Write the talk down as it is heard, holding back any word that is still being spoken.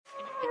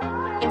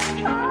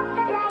Welcome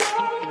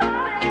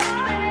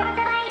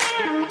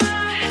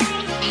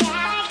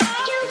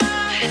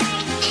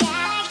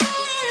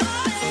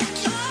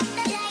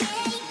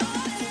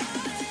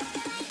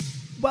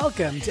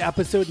to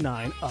episode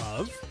 9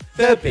 of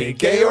The Big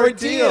Gay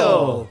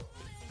Ordeal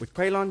with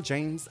Quaylon,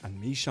 James and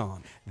me,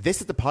 Sean.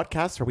 This is the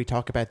podcast where we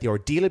talk about the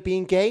ordeal of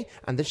being gay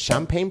and the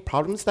champagne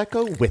problems that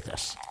go with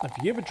it. If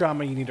you have a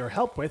drama you need our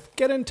help with,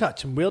 get in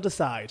touch and we'll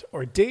decide.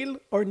 Ordeal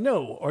or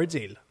no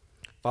ordeal.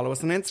 Follow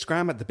us on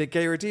Instagram at The Big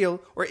Gay Ordeal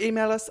or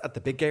email us at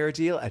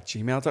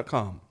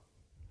thebiggayordeal@gmail.com.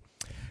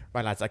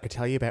 Right, lads, I could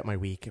tell you about my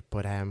week,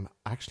 but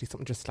actually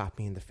something just slapped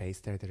me in the face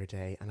there the other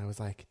day, and I was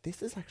like,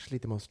 this is actually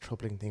the most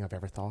troubling thing I've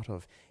ever thought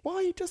of.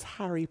 Why does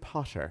Harry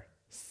Potter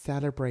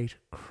celebrate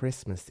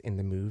Christmas in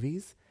the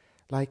movies?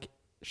 Like,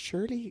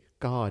 surely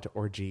God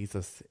or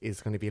Jesus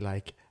is going to be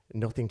like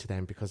nothing to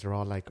them because they're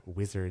all like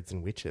wizards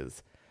and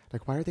witches.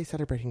 Like, why are they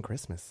celebrating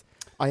Christmas?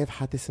 I have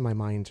had this in my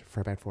mind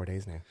for about 4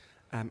 days now.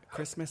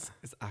 Christmas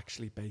is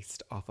actually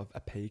based off of a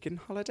pagan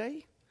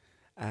holiday.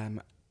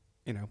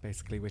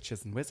 Basically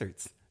witches and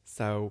wizards.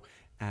 So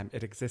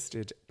it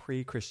existed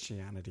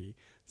pre-Christianity.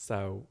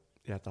 So,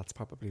 yeah, that's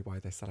probably why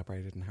they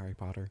celebrated in Harry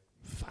Potter.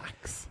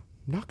 Facts.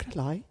 Not gonna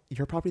lie,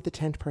 you're probably the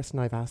 10th person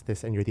I've asked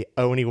this, and you're the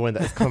only one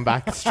that has come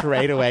back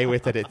straight away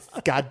with it. It's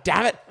god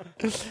damn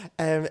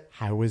it.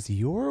 How was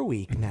your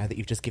week now that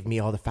you've just given me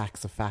all the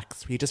facts of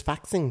facts? Were you just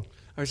faxing?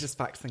 I was just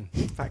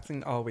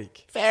faxing all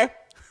week. Fair.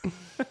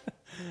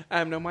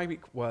 No, my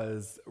week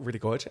was really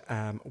good.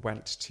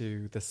 Went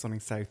to the sunny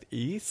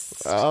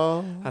southeast.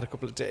 Oh. Had a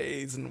couple of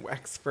days in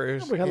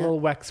Wexford. We had a little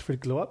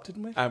Wexford glow up,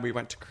 didn't we? And we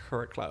went to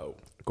Curraclow.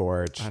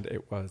 Gorge. And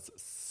it was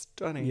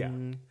stunning. Yeah.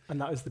 And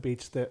that was the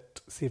beach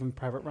that Saving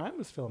Private Ryan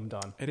was filmed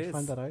on. It Did you is.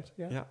 find that out?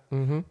 Yeah. Yeah.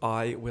 Mm-hmm.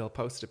 I will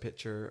post a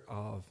picture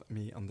of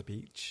me on the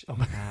beach.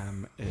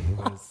 It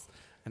was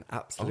an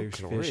absolute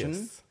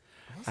vision.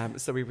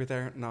 So we were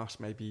there not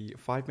maybe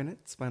 5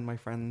 minutes when my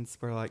friends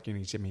were like, you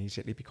need to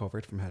immediately be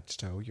covered from head to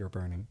toe. You're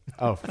burning.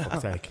 Oh, for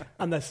fuck's sake.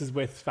 And this is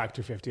with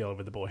Factor 50 all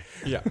over the boy.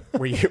 Yeah.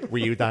 Were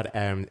you that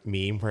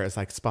meme where it's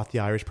like spot the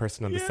Irish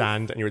person on the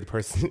sand and you were the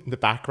person in the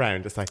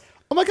background? It's like,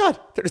 oh my God,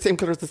 they're the same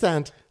colour as the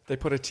sand. They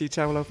put a tea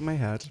towel over my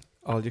head.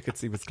 All you could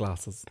see was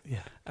glasses.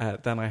 Yeah.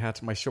 Then I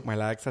had my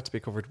legs had to be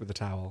covered with a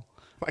towel.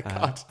 My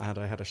God. And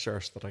I had a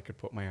shirt that I could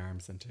put my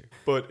arms into.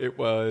 But it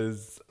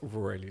was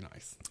really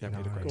nice. Yeah, we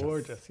had a great time.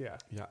 Gorgeous, yeah.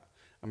 Yeah.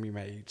 And we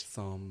made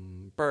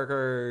some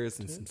burgers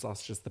and some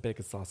sausages, the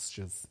biggest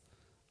sausages.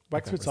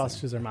 Wexford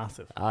sausages are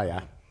massive. Oh,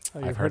 yeah.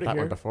 Oh, I've heard that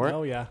one before.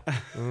 Oh, yeah.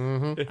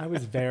 I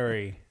was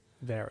very,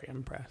 very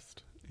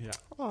impressed. Yeah.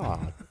 Oh,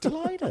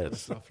 delighted.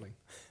 It's lovely.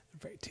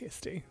 Very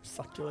tasty,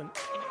 succulent.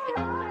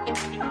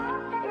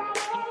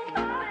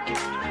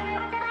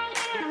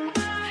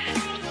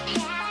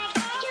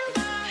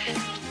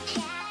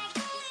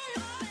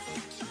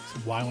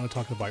 Why I want to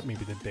talk about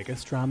maybe the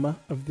biggest drama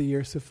of the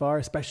year so far,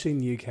 especially in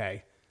the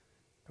UK.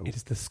 It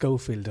is the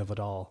Schofield of it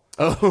all.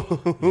 Oh,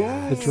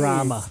 The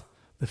drama.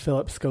 The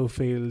Philip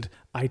Schofield,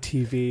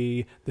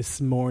 ITV,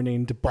 This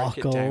Morning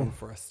debacle. Break it down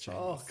for us, James.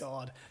 Oh,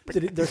 God.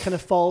 Their kind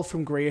of fall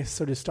from grace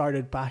sort of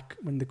started back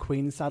when the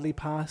Queen sadly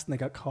passed and they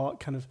got caught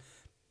kind of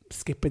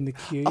skipping the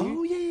queue.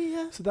 Oh,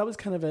 yeah. So that was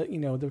kind of they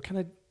were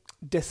kind of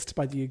dissed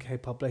by the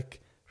UK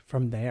public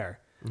from there.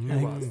 Who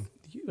And was?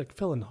 like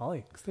Phil and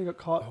Holly, because they got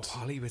caught. Oh,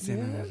 Holly was in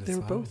it as They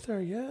were well. both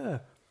there, yeah.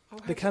 Oh,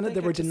 They how did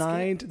were get to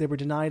denied. skip? They were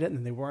denied it, and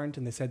then they weren't,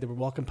 and they said they were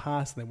walking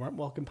past, and they weren't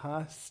walking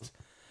past.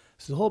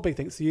 So the whole big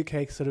thing. So the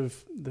UK sort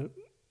of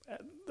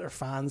their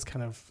fans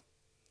kind of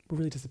were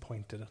really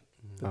disappointed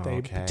that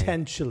they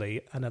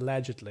potentially and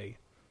allegedly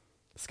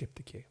skipped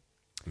the queue.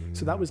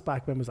 So that was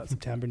back when was that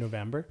September,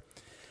 November,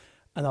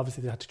 and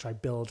obviously they had to try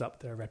build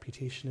up their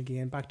reputation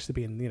again, back to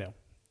being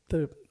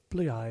the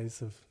blue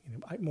eyes of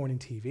morning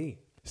TV.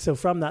 So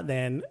from that,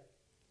 then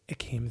it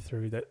came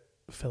through that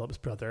Philip's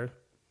brother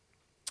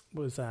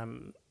was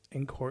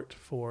in court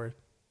for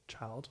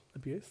child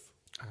abuse.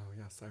 Oh,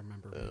 yes, I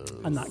remember.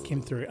 And that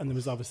came through. And there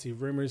was obviously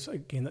rumours,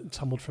 again, that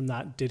tumbled from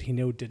that. Did he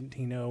know, didn't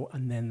he know?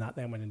 And then that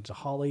then went into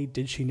Holly.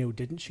 Did she know,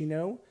 didn't she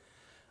know?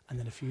 And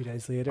then a few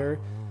days later,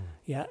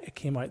 it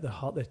came out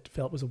that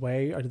Philip was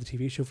away out of the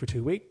TV show for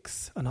 2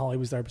 weeks. And Holly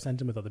was there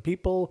presenting with other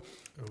people.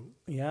 Oh.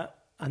 Yeah.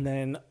 And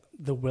then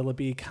the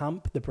Willoughby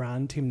camp, the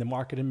brand team, the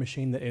marketing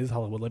machine that is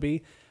Holly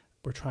Willoughby,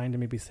 were trying to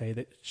maybe say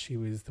that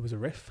there was a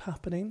riff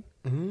happening.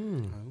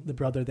 The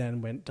brother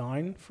then went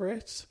down for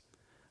it,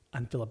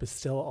 and Philip is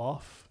still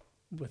off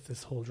with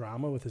this whole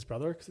drama with his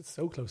brother because it's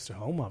so close to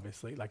home,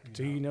 obviously. Like,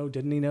 do you know,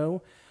 didn't he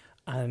know?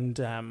 And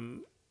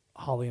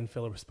Holly and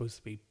Philip were supposed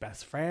to be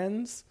best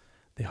friends.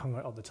 They hung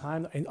out all the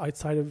time.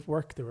 Outside of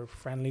work, they were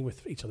friendly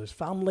with each other's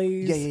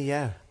families.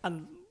 Yeah.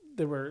 And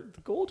they were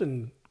the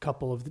golden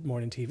couple of the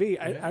morning TV.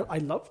 I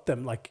loved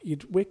them. Like,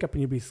 you'd wake up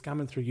and you'd be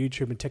scamming through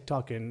YouTube and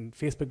TikTok and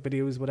Facebook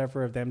videos,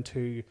 whatever, of them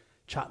two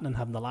chatting and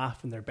having the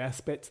laugh and their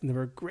best bits, and they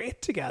were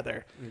great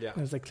together. Yeah. And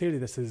I was like, clearly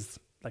this is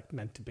like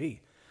meant to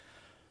be.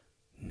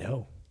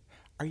 No.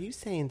 Are you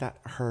saying that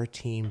her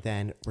team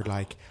then were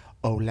like,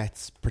 oh,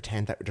 let's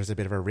pretend that there's a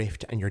bit of a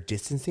rift and you're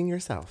distancing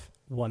yourself?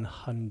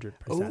 100%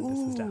 this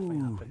has definitely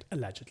happened.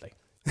 Allegedly.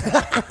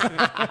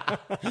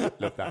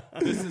 Love that.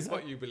 This is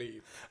what you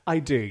believe. I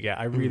do, yeah.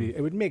 I really,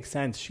 it would make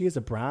sense. She is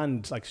a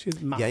brand, like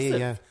she's massive.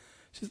 Yeah.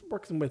 She's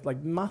working with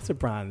like massive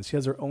brands. She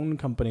has her own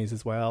companies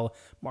as well.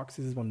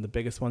 Marx's is one of the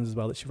biggest ones as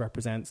well that she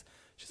represents.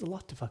 She's a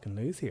lot to fucking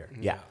lose here.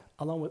 Yeah.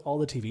 Along with all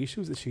the TV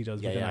shows that she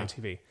does within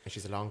ITV. And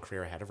she's a long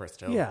career ahead of her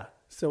still. Yeah.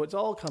 So it's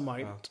all come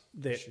out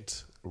that...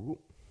 it's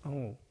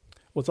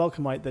all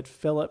come out that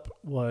Philip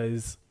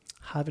was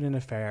having an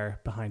affair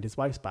behind his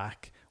wife's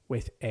back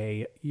with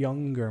a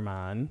younger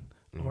man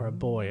or a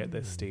boy at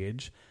this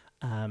stage,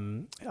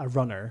 a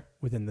runner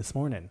within This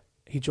Morning.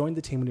 He joined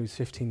the team when he was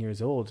 15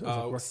 years old as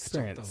a work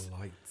experience. The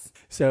lights.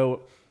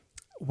 So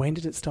when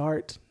did it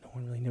start? No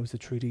one really knows the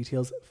true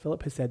details.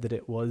 Philip has said that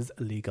it was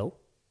illegal,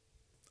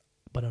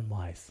 but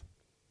unwise.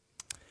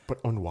 But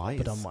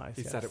unwise.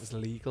 He said it was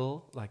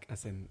legal, like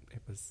as in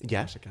it was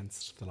not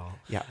against the law.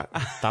 Yeah,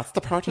 that's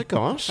the part I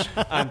got.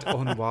 And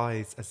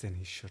unwise as in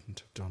he shouldn't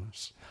have done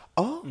it.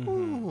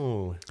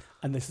 Oh.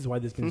 And this is why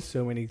there's been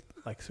so many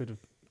like sort of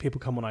people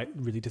coming out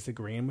really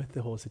disagreeing with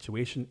the whole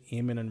situation.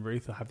 Eamon and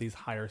Ruth will have these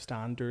higher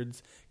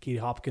standards. Katie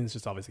Hopkins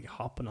just obviously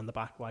hopping on the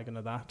back wagon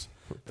of that.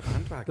 The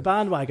bandwagon. The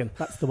bandwagon,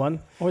 that's the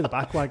one. Or the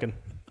back wagon.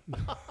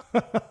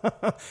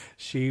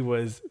 She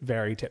was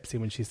very tipsy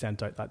when she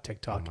sent out that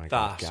TikTok. Oh my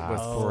that God.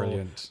 was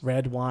brilliant.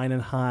 Red wine in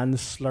hand,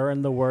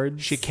 slurring the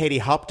words. She Katie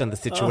hopped on the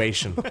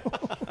situation.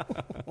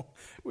 It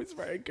was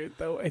very good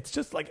though. It's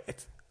just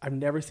like I've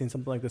never seen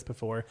something like this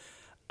before.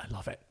 I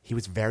love it. He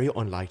was very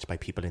unliked by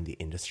people in the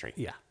industry.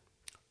 Yeah.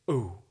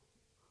 Ooh.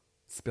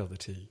 Spill the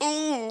tea.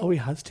 Oh, he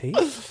has tea?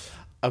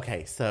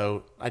 Okay,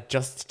 so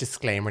just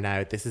disclaimer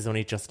now. This is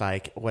only just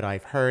like what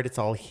I've heard. It's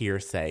all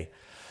hearsay.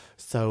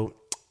 So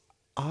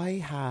I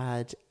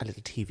had a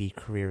little TV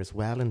career as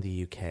well in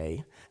the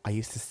UK. I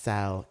used to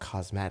sell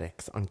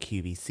cosmetics on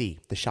QVC,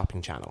 the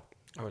shopping channel.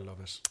 Oh, I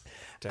love it.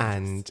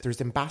 And there's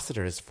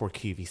ambassadors for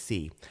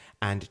QVC.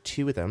 And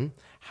two of them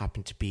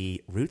happen to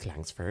be Ruth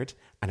Langsford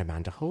and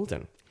Amanda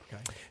Holden.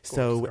 Okay.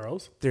 So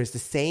girls. there's the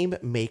same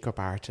makeup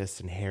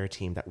artist and hair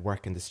team that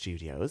work in the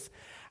studios.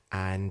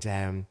 And,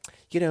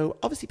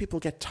 obviously people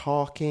get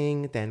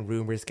talking, then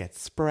rumors get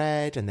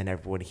spread, and then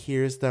everyone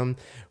hears them.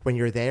 When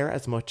you're there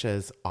as much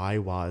as I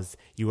was,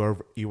 you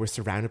were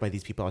surrounded by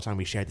these people all the time.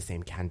 We shared the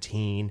same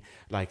canteen,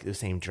 like the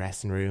same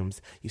dressing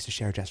rooms. Used to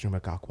share a dressing room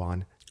with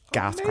Gokwan.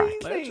 Gas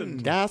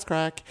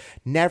crack.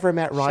 Never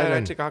met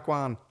Ryland. Shout out to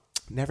Gokwan.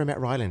 Never met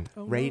Ryland.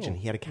 Raging.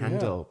 He had a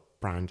candle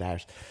brand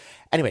out.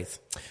 Anyways,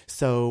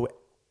 so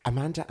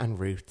Amanda and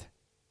Ruth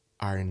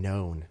are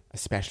known,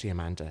 especially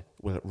Amanda,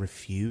 will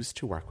refuse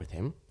to work with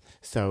him.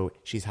 So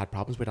she's had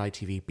problems with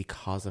ITV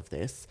because of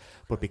this,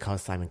 but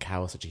because Simon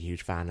Cowell's such a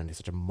huge fan and is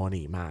such a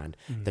money man,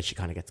 that she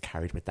kind of gets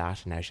carried with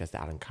that. And now she has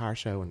the Alan Carr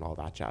show and all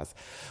that jazz.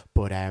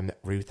 But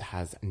Ruth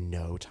has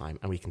no time.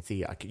 And we can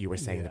see, like you were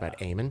saying about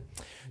Eamon.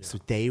 Yeah. So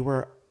they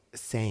were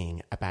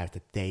saying about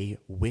that they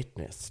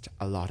witnessed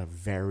a lot of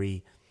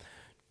very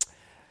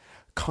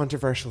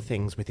controversial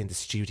things within the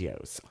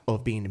studios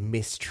of being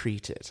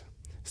mistreated.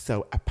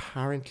 So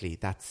apparently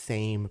that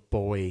same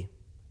boy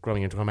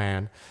growing into a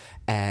man,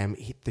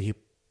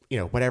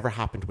 whatever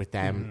happened with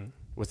them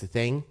was a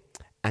thing.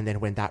 And then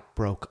when that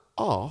broke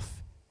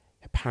off,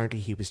 apparently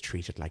he was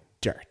treated like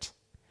dirt.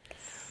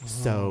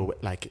 So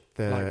like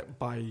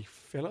by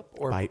Philip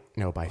or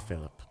by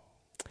Philip.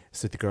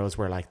 So the girls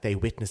were like, they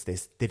witnessed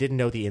this. They didn't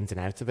know the ins and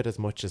outs of it as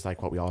much as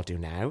like what we all do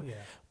now. Yeah.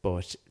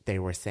 But they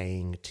were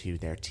saying to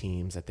their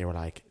teams that they were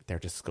like, they're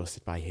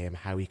disgusted by him,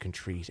 how he can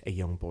treat a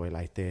young boy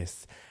like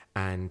this.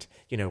 And,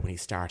 when he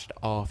started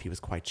off, he was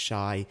quite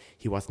shy.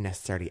 He wasn't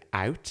necessarily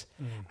out.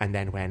 And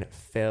then when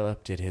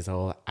Philip did his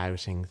whole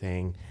outing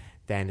thing,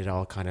 then it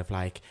all kind of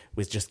like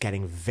was just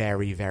getting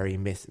very, very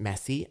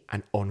messy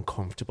and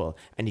uncomfortable.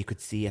 And you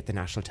could see at the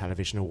National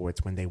Television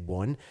Awards when they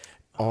won,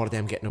 all of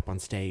them getting up on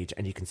stage,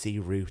 and you can see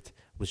Ruth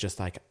was just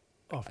like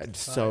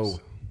so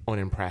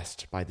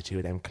unimpressed by the two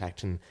of them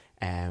collecting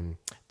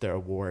their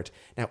award.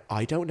 Now,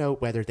 I don't know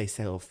whether they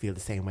still feel the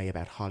same way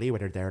about Holly,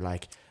 whether they're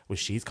like, well,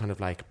 she's kind of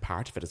like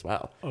part of it as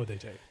well. Oh, they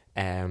do.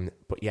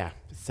 But yeah,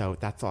 so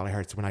that's all I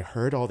heard. So when I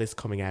heard all this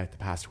coming out the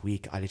past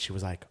week, I literally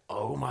was like,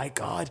 oh my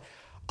God,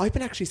 I've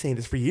been actually saying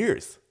this for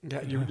years.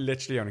 Yeah, you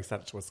literally only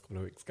said it to us a couple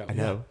of weeks ago. I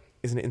know.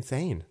 Isn't it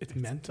insane? It's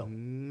mental.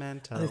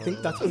 Mental. And I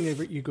think that's when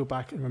you go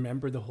back and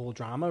remember the whole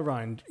drama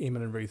around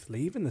Eamon and Ruth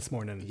leaving This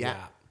Morning.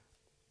 Yeah.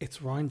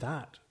 It's around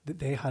that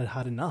they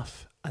had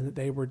enough and that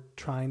they were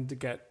trying to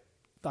get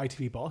the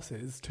ITV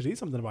bosses to do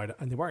something about it,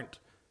 and they weren't.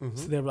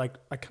 So they were like,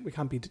 we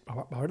can't be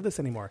part of this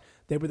anymore.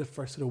 They were the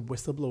first sort of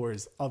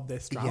whistleblowers of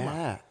this drama.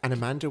 Yeah, and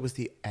Amanda was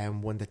the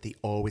one that they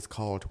always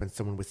called when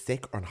someone was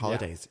sick or on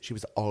holidays. She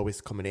was always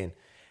coming in.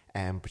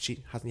 But you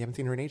haven't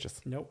seen her in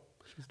ages. Nope.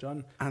 She's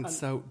done. And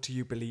so do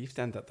you believe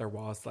then that there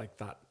was like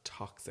that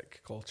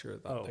toxic culture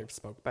that they've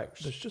spoke about?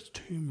 There's just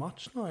too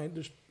much now.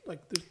 There's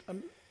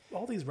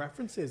all these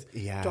references.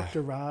 Yeah.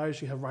 Dr.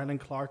 Raj, you have Ryland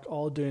Clark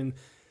all doing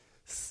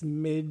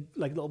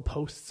like little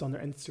posts on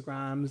their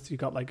Instagrams. You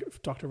got like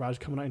Dr. Raj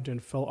coming out and doing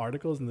full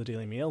articles in the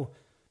Daily Mail.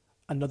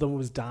 Another one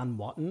was Dan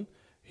Watton,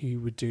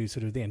 who would do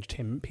sort of the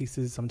entertainment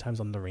pieces sometimes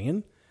on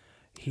Lorraine.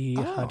 He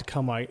had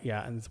come out,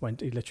 and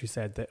he literally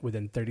said that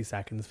within 30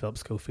 seconds, Philip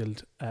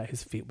Schofield,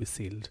 his fate was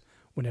sealed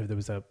whenever there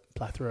was a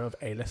plethora of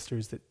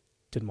A-listers that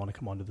didn't want to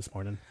come on to This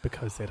Morning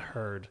because they'd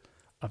heard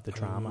of the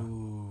drama.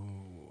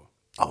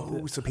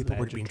 So people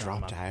were being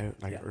dropped out,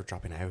 or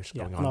dropping out,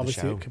 going on the show. And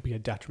obviously it could be a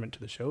detriment to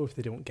the show if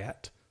they don't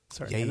get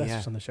certain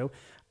A-listers on the show.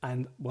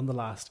 And one of the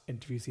last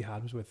interviews he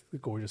had was with the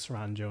gorgeous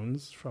Saran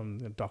Jones from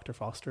Dr.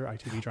 Foster,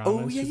 ITV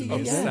dramas.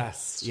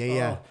 Obsessed.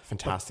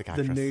 Fantastic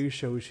actress. The new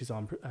show she's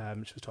on,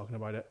 she was talking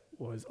about it,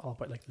 was all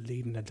about like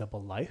leading a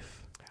double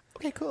life.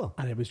 Okay, cool.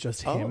 And it was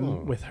just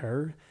him with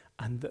her.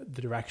 And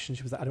the direction,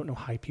 she was like, I don't know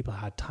how people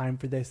had time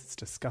for this. It's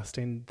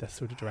disgusting, this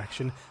sort of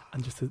direction.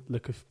 And just the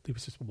look of, it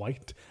was just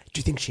white. Do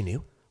you think she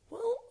knew?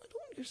 Well,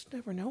 you just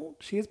never know.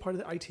 She is part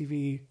of the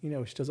ITV,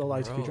 she does all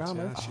ITV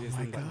dramas. Yeah, she is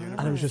in that universe.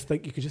 And it was just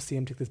like, you could just see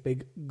him take this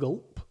big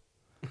gulp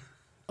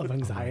of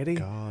anxiety.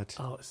 Oh my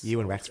God. You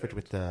and Wexford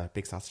with the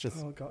big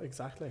sausages. Oh God,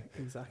 exactly.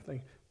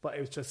 But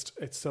it was just,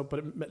 but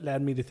it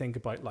led me to think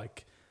about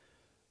like,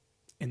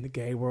 in the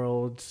gay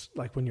world,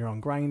 like when you're on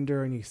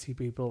Grindr and you see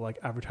people like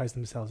advertise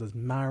themselves as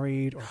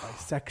married or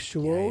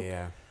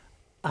bisexual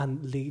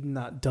and leading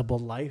that double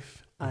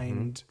life.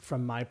 And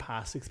from my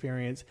past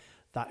experience,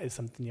 that is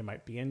something you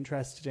might be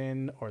interested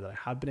in, or that I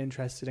have been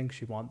interested in,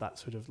 because you want that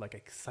sort of like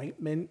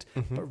excitement.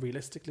 But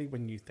realistically,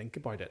 when you think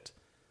about it,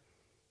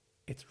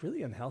 it's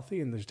really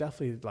unhealthy. And there's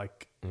definitely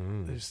like,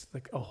 there's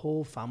like a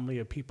whole family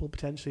of people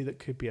potentially that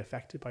could be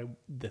affected by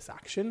this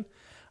action.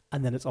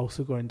 And then it's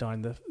also going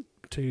down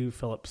to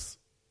Philip's,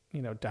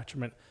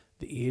 detriment.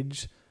 The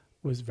age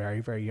was very,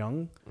 very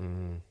young.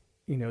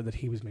 That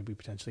he was maybe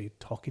potentially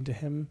talking to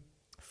him,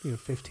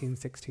 15,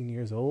 16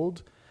 years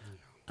old.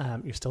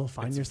 You still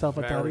find yourself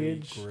at that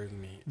age.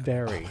 Groomy.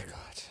 Very. Oh my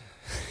God.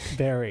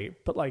 Very.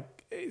 But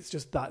like, it's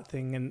just that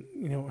thing. And,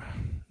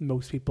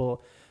 most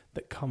people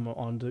that come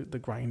onto the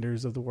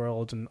Grinders of the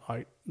world and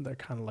out, they're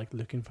kind of like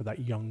looking for that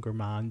younger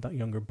man, that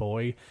younger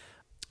boy.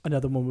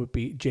 Another one would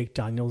be Jake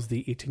Daniels,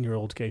 the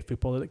 18-year-old gay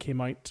footballer that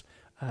came out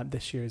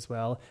this year as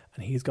well,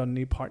 and he's got a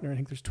new partner. I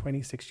think there's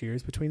 26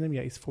 years between them.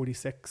 He's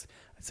 46.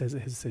 It says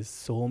it is his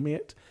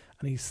soulmate,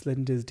 and he slid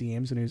into his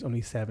DMs when he was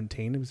only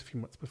 17. It was a few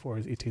months before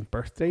his 18th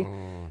birthday.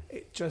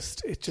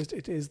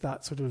 It is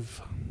that sort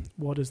of,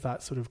 what is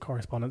that sort of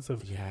correspondence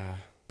of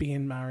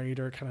being married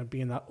or kind of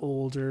being that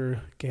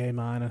older gay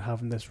man and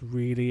having this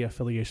really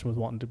affiliation with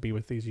wanting to be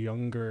with these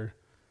younger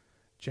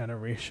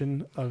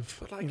generation of,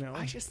 but like,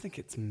 I just think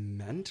it's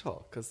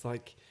mental, because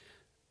like,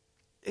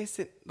 is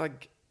it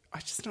like, I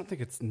just don't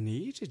think it's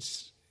needed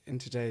in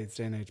today's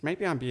day and age.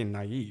 Maybe I'm being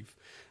naive,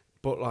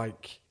 but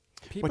like,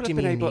 people what do you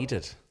mean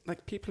needed?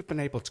 Like, people have been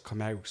able to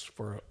come out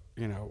for,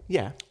 the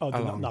a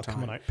long not time.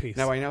 coming out piece.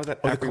 Now I know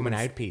that the coming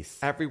out piece.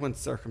 Everyone's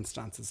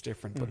circumstance is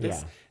different, but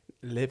this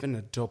living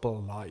a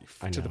double life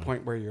to the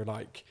point where you're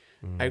like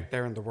out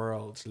there in the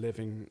world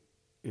living,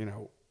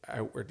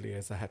 outwardly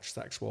as a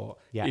heterosexual,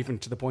 even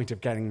to the point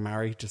of getting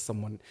married to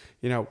someone,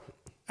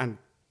 and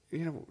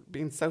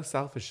being so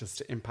selfish just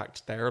to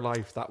impact their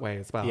life that way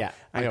as well. Yeah,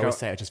 and I always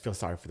say I just feel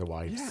sorry for the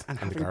wives and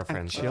the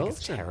girlfriends. Children.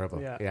 It's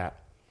terrible. Yeah.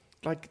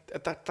 Like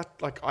that.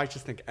 Like, I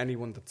just think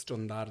anyone that's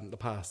done that in the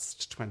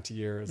past 20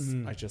 years,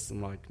 I just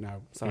am like,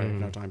 no, sorry, I have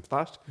no time for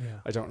that. Yeah.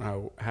 I don't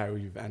know how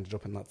you've ended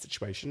up in that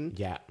situation.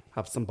 Yeah,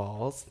 have some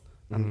balls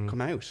and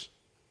come out.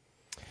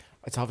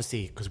 It's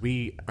obviously because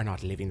we are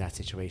not living that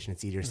situation.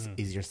 It's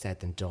easier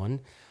said than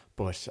done,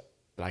 but.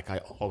 Like, I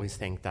always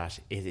think that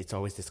it's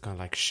always this kind of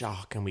like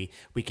shock, and we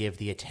give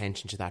the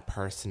attention to that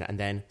person, and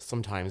then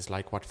sometimes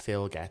like what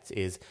Phil gets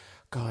is,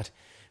 God,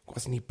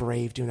 wasn't he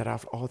brave doing that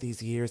after all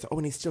these years? Oh,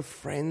 and he's still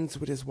friends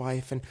with his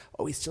wife, and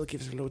he still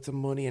gives her loads of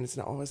money, and it's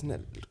not, isn't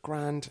it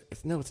grand?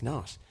 It's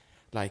not.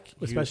 Like,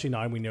 especially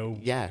now we know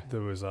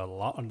there was a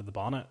lot under the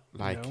bonnet.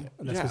 Like,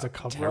 and this was a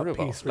cover-up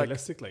piece,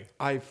 realistically.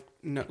 I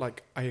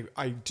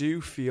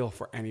do feel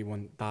for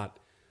anyone that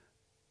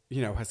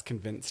has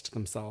convinced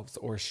themselves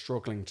or is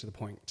struggling to the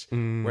point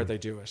where they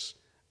do it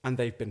and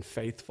they've been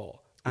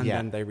faithful, and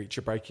then they reach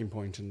a breaking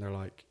point and they're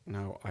like,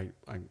 no, I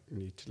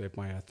need to live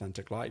my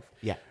authentic life.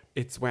 Yeah.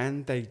 It's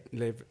when they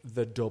live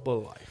the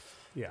double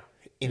life. Yeah.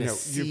 In a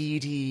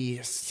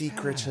seedy,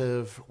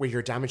 secretive, where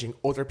you're damaging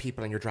other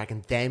people and you're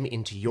dragging them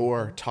into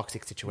your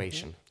toxic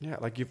situation. Yeah,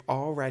 like you've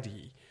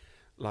already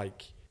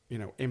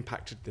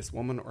impacted this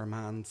woman or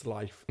man's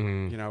life,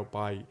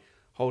 by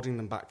holding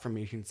them back from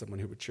meeting someone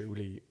who would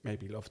truly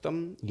maybe love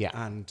them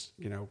and,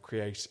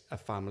 create a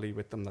family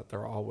with them that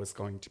they're always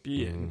going to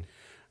be in.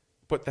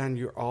 But then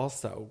you're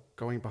also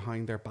going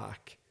behind their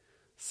back,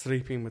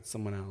 sleeping with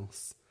someone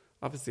else.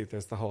 Obviously,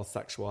 there's the whole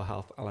sexual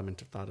health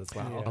element of that as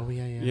well. Yeah. Oh,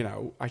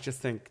 yeah. I just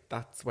think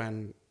that's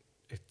when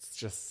it's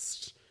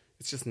just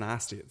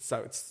nasty.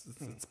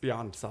 It's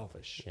beyond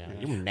selfish. Yeah.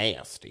 You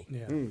nasty.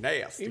 Yeah.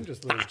 Nasty. Even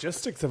just the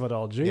logistics of it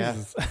all,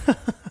 Jesus.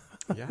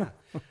 Yeah.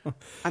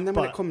 And then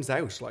when it comes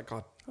out, like,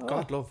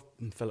 God love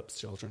Philip's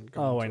children.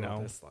 I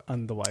know.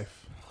 And the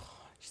wife.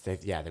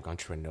 They've gone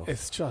through enough.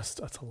 It's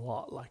a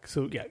lot. Like,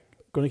 so yeah,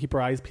 going to keep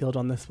our eyes peeled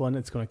on this one.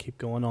 It's going to keep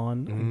going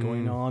on and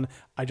going on.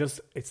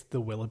 It's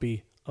the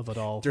Willoughby of it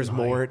all. There's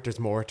more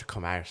to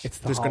come out.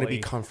 There's going to be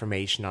Holly.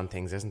 confirmation on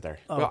things, isn't there?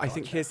 Well, I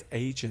think his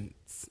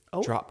agents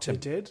dropped him. They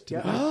did,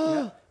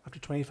 yeah. After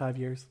 25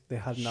 years, they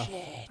had enough.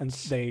 And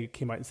they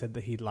came out and said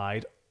that he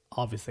lied.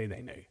 Obviously,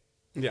 they knew.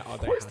 Yeah, Of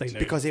course they knew.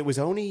 Because it was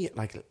only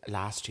like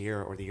last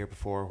year or the year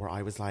before where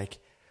I was like,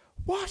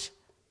 what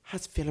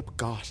has Philip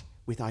got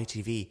with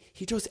ITV?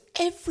 He does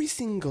every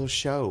single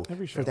show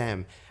for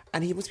them.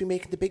 And he must be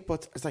making the big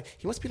bucks. It's like,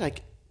 he must be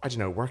like, I don't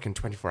know, working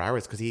 24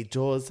 hours because he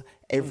does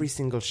every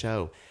single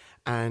show.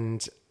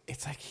 And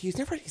it's like, he's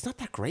not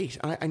that great.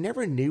 I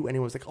never knew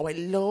anyone was like, oh, I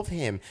love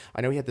him.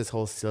 I know he had this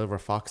whole Silver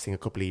Fox thing a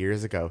couple of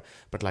years ago,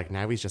 but like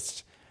now he's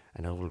just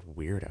an old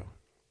weirdo.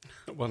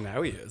 Well,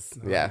 now he is.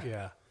 Yeah.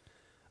 Yeah.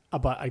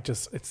 But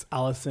it's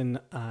Alison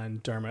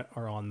and Dermot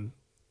are on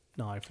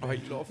now. I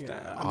love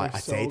them. I'd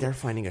say they're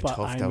finding it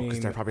tough though,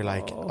 because they're probably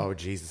like, oh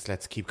Jesus,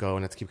 let's keep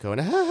going.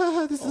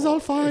 This is all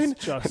fine.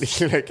 It's just, and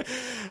you're like,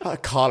 a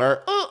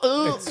collar.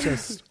 it's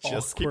just Keep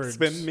awkward.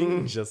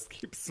 swimming. Just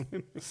keep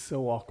swimming.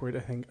 So awkward. I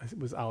think it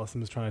was Alison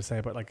was trying to say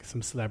about like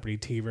some celebrity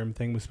tea room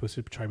thing was supposed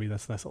to try to be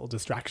this nice little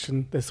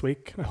distraction this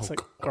week. And I was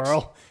like,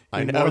 girl,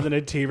 I you know. more than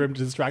a tea room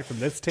to distract from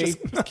this tea.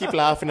 Just keep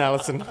laughing,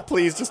 Alison.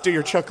 Please just do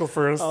your chuckle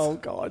for us. Oh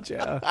God,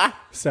 yeah.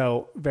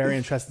 So very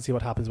interested to see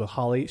what happens with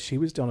Holly. She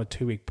was done a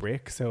 2-week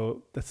break,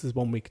 so this is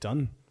 1 week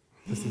done.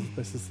 This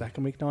is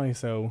second week now.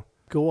 So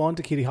go on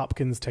to Katie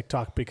Hopkins'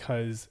 TikTok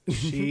because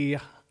she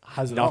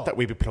has it all. Not that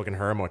we'd be plugging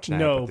her much now,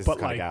 No, but this but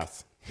is kind like of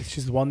gas.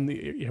 she's one that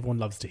everyone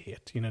loves to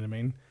hate. You know what I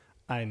mean?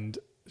 And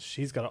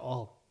she's got it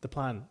all. The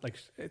plan, like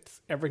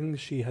it's everything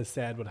she has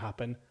said would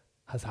happen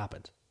has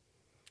happened.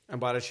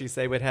 And what did she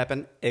say would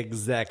happen?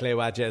 Exactly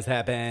what just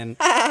happened.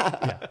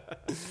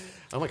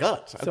 Oh my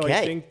God. Okay. So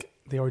I think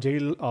the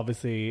ordeal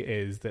obviously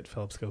is that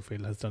Philip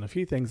Schofield has done a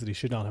few things that he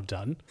should not have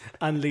done.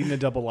 And leading a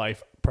double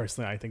life,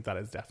 personally, I think that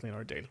is definitely an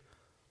ordeal.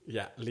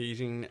 Yeah,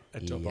 leading a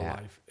double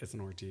life is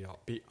an ordeal.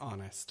 Be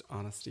honest.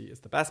 Honesty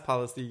is the best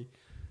policy,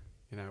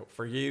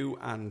 for you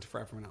and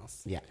for everyone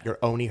else. Yeah, you're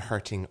only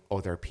hurting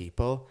other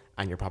people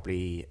and you're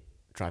probably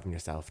driving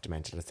yourself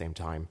demented at the same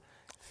time.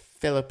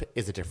 Philip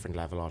is a different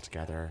level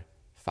altogether.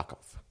 Fuck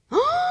off.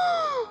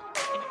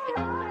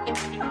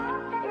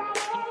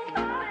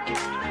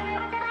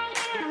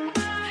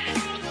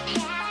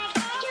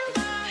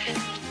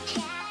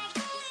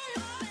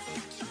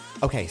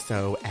 Okay,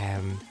 so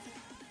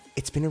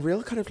it's been a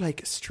real kind of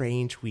like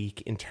strange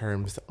week in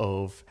terms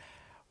of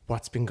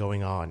what's been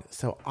going on.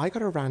 So I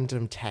got a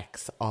random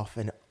text off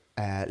an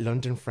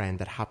London friend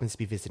that happens to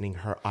be visiting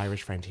her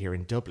Irish friend here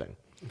in Dublin.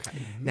 Okay.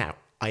 Now,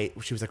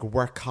 she was like a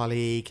work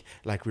colleague,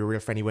 like we were real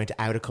friendly, went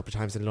out a couple of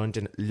times in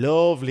London.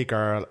 Lovely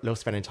girl, love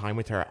spending time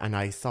with her. And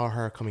I saw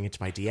her coming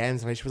into my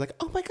DMs and she was like,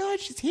 oh my God,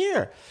 she's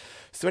here.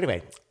 So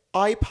anyway,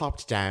 I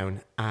popped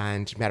down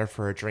and met her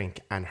for a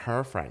drink and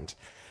her friend.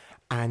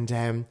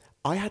 And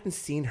I hadn't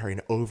seen her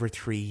in over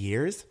 3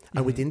 years.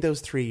 And within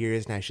those 3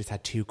 years now, she's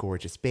had 2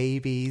 gorgeous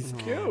babies.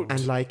 Cute.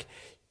 And like,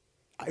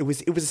 it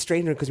was a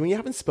strange one because when you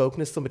haven't spoken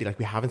to somebody, like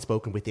we haven't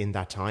spoken within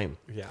that time.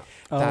 Yeah.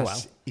 Wow.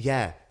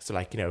 Yeah. So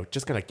like,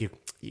 just kind of like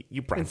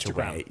you branch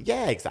Instagram. away.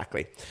 Yeah,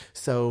 exactly.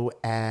 So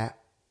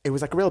it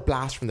was like a real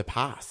blast from the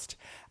past.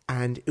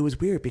 And it was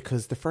weird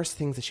because the first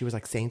things that she was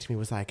like saying to me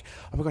was like,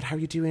 oh my God, how are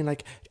you doing?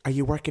 Like, are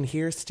you working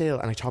here still?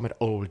 And I told her about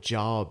old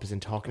jobs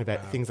and talking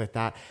about things like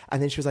that.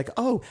 And then she was like,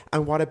 oh,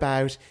 and what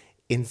about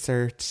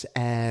insert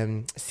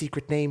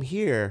secret name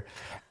here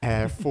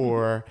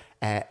for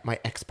my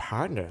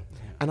ex-partner?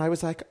 And I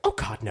was like, oh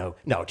God, no,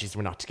 geez,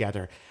 we're not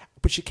together.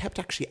 But she kept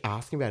actually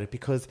asking about it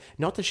because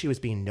not that she was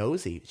being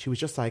nosy. She was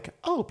just like,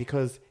 oh,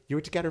 because you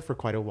were together for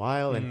quite a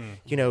while. And,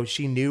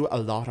 she knew a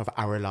lot of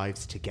our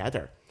lives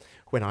together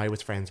when I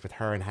was friends with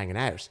her and hanging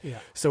out. Yeah.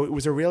 So it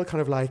was a real kind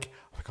of like,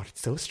 oh my God,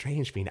 it's so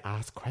strange being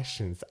asked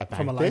questions about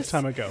From a this.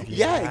 lifetime ago.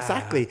 Yeah,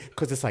 exactly.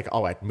 Because it's like,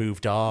 oh, I'd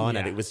moved on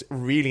and Yeah. it was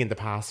really in the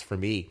past for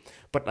me.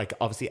 But like,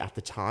 obviously at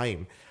the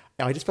time,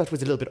 I just felt it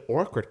was a little bit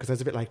awkward because I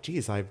was a bit like,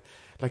 geez, I've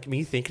like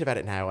me thinking about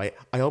it now, I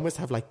almost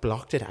have like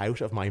blocked it out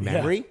of my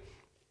memory. Yeah.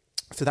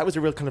 So that was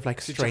a real kind of like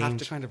strange. Did you have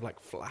to kind of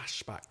like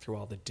flash back through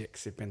all the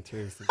dicks you've been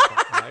through since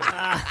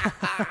that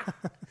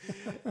time?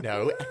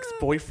 No,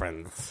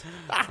 ex-boyfriends.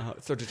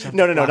 So did you have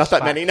No, to not that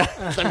flash many.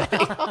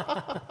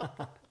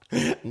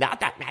 Not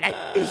that many.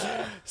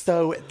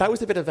 So that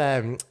was a bit of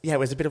it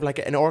was a bit of like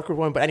an awkward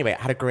one. But anyway,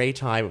 I had a great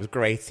time. It was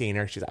great seeing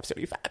her. She's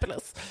absolutely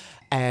fabulous.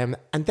 And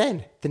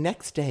then the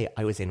next day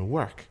I was in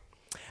work.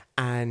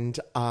 And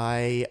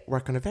I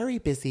work on a very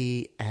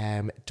busy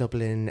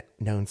Dublin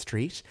known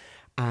street.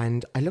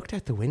 And I looked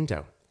out the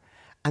window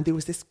and there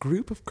was this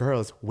group of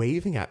girls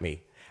waving at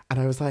me. And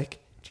I was like,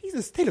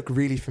 Jesus, they look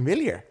really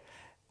familiar.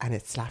 And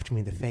it slapped me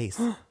in the face.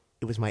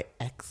 It was my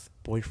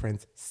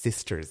ex-boyfriend's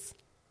sisters.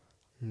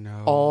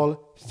 No.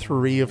 All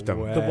 3 of them.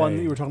 The one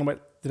that you were talking about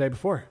the day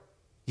before.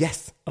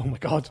 Yes. Oh my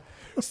God.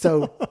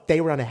 So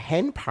they were on a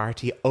hen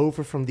party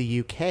over from the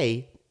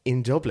UK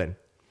in Dublin.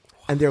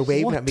 And they're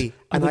waving at me.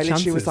 And I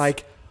literally was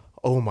like,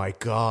 oh my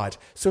God.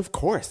 So of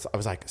course I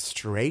was like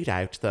straight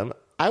out to them.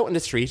 out in the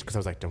street, because I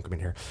was like, don't come in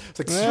here. It's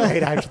like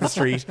straight out to the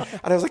street. And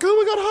I was like, oh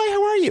my God, hi,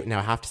 how are you? Now,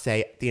 I have to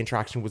say, the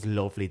interaction was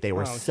lovely. They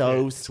were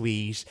so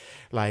sweet.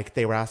 Like,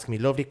 they were asking me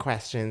lovely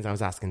questions. I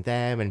was asking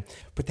them.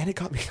 But then it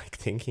got me like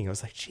thinking, I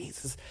was like,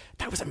 Jesus,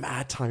 that was a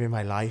mad time in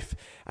my life.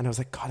 And I was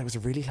like, God, it was a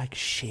really like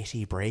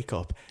shitty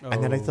breakup.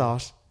 And then I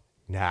thought,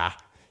 nah,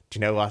 do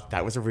you know what?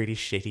 That was a really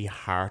shitty,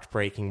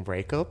 heartbreaking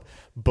breakup.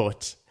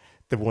 But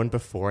the one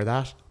before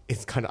that,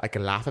 it's kind of, I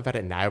can laugh about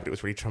it now, but it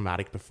was really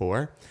traumatic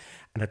before.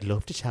 And I'd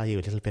love to tell you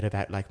a little bit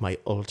about like my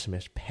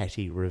ultimate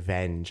petty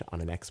revenge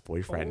on an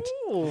ex-boyfriend.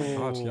 Oh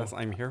God, yes,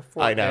 I'm here for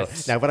it. I know.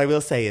 Now, what I will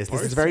say is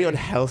this is a very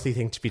unhealthy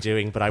thing to be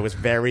doing, but I was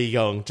very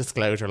young.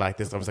 Disclosure like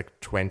this. I was like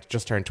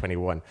just turned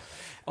 21.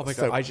 Oh my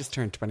God, I just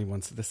turned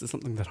 21, so this is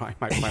something that I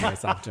might find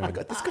myself doing. Oh my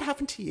God, this could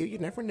happen to you. You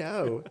never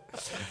know.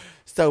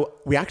 So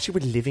we actually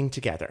were living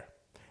together.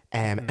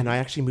 And I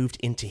actually moved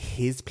into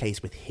his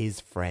place with his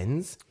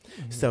friends.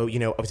 So, you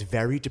know, I was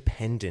very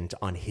dependent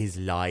on his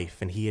life.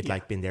 And he had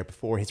like been there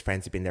before. His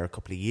friends had been there a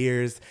couple of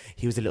years.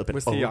 He was a little bit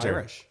older. Was he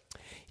Irish?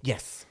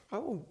 Yes.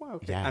 Oh, wow.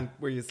 Okay. Yeah. And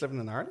were you living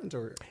in Ireland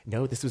or?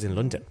 No, this was in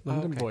London.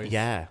 London boy.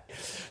 Yeah.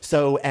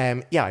 So,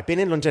 I've been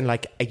in London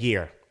like a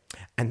year.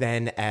 And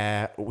then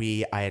I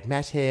had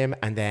met him,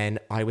 and then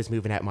I was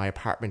moving out my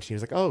apartment. He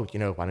was like, oh, you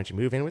know, why don't you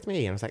move in with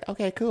me? And I was like,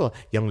 okay, cool.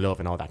 Young love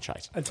and all that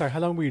shit. And sorry, how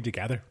long were you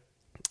together?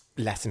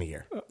 Less than a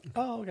year.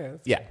 Oh, okay.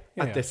 Yeah.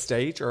 At this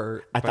stage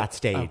or? At that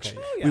stage. Okay.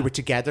 Oh, yeah. We were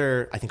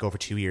together, I think, over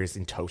 2 years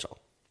in total.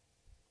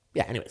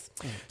 Yeah, anyways.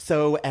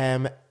 So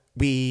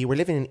we were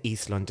living in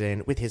East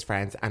London with his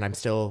friends, and I'm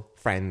still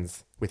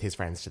friends with his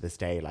friends to this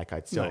day. Like,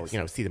 I'd still, you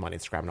know, see them on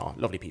Instagram and all.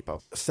 Lovely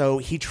people. So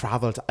he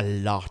traveled a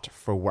lot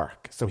for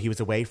work. So he was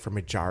away for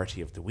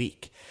majority of the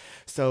week.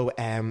 So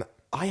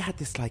I had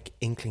this like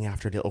inkling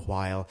after a little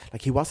while.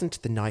 Like, he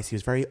wasn't the nice, he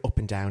was very up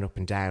and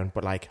down,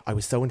 but like I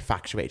was so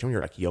infatuated. When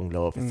you're like young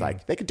love, it's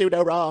like they could do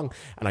no wrong.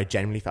 And I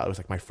genuinely felt it was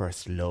like my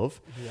first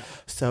love. Yeah.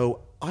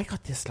 So I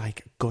got this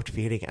like gut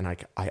feeling, and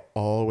like I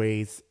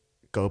always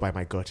go by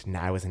my gut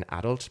now as an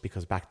adult,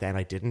 because back then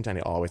I didn't, and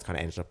it always kind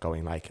of ended up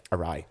going like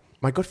awry.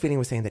 My gut feeling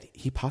was saying that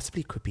he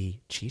possibly could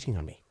be cheating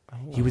on me. Oh.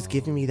 He was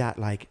giving me that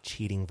like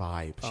cheating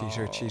vibe.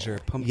 Cheater,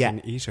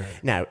 pumpkin eater.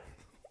 Now,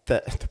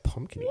 the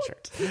pumpkin eater.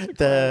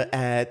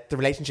 The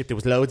relationship, there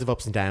was loads of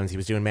ups and downs. He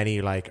was doing many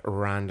like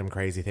random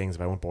crazy things,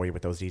 but I won't bore you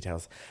with those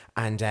details.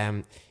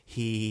 And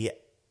he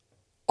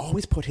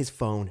always put his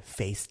phone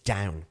face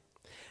down.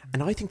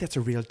 And I think that's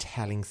a real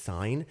telling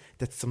sign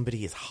that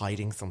somebody is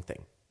hiding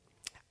something.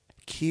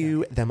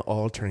 Cue them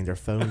all turning their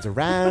phones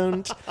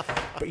around.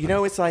 But you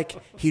know, it's like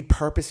he'd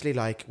purposely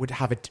like would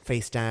have it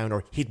face down,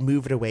 or he'd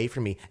move it away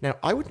from me. Now,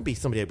 I wouldn't be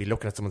somebody that'd be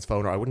looking at someone's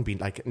phone, or I wouldn't be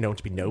like known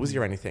to be nosy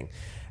or anything.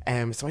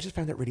 So I just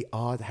found that really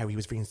odd how he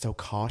was being so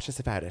cautious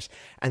about it.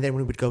 And then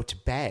when we would go to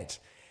bed,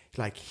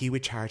 like he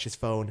would charge his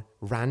phone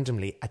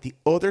randomly at the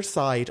other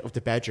side of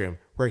the bedroom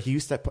where he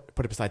used to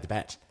put it beside the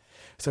bed.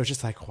 So it's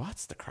just like,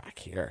 what's the crack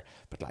here?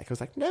 But like, I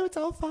was like, no, it's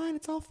all fine.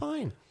 It's all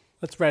fine.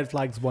 That's red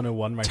flags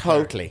 101 right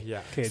Totally. there.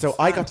 Yeah. Kids. So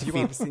I got to you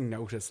feel... obviously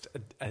noticed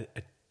a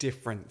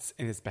difference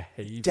in his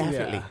behaviour.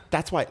 Definitely. Yeah.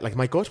 That's why, like,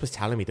 my gut was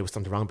telling me there was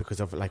something wrong because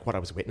of like what I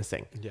was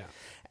witnessing. Yeah.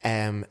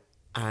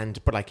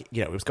 But like,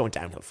 you know, it was going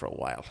downhill for a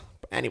while.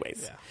 But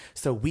anyways,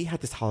 so we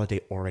had this holiday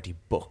already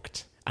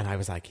booked, and I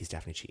was like, he's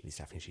definitely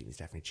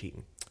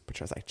cheating.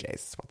 But I was like,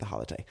 Jesus, what the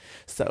holiday?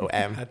 So,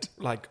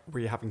 were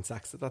you having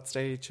sex at that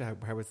stage?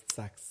 How was the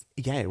sex?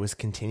 Yeah, it was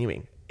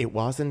continuing. It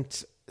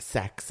wasn't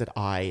sex that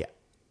I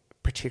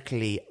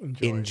particularly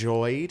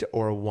enjoyed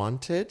or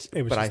wanted,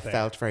 but I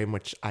felt very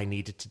much I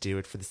needed to do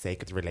it for the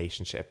sake of the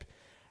relationship.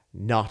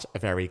 Not a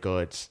very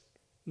good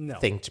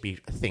thing to be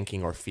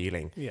thinking or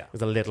feeling. Yeah. It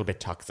was a little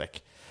bit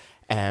toxic.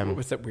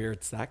 Was it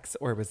weird sex,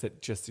 or was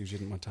it just you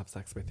didn't want to have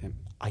sex with him?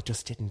 I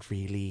just didn't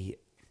really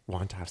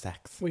want to have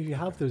sex. Well, you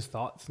have those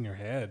thoughts in your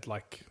head,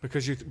 like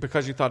because you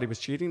thought he was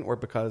cheating, or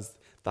because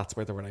that's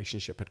where the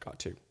relationship had got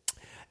to?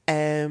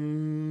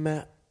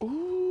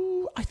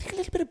 I think a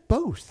little bit of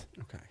both.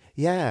 Okay.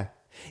 Yeah.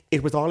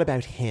 It was all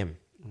about him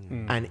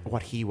and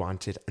what he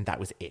wanted, and that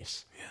was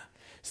it. Yeah.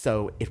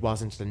 So it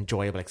wasn't an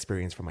enjoyable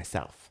experience for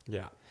myself.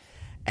 Yeah.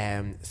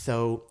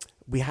 So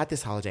we had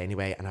this holiday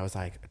anyway, and I was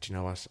like, do you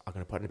know what? I'm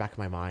going to put it in the back of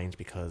my mind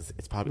because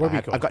it's probably...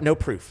 I've got no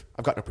proof.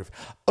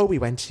 Oh, we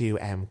went to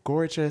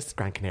gorgeous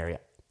Gran Canaria.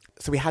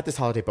 So we had this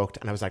holiday booked,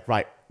 and I was like,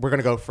 right, we're going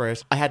to go for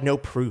it. I had no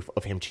proof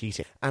of him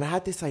cheating. And I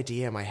had this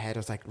idea in my head. I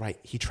was like, right,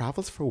 he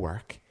travels for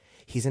work.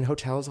 He's in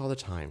hotels all the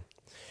time.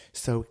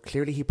 So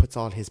clearly he puts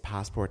all his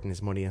passport and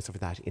his money and stuff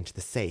like that into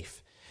the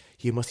safe.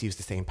 You must use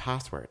the same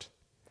password.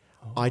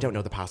 Oh. I don't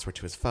know the password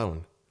to his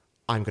phone.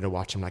 I'm going to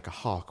watch him like a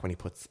hawk when he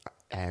puts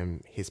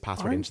his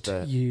password into the...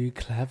 Aren't you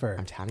clever?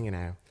 I'm telling you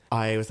now.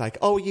 I was like,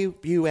 oh, you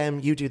do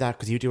that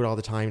because you do it all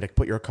the time. Like,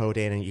 put your code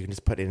in and you can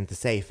just put it into the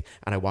safe.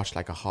 And I watched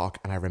like a hawk,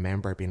 and I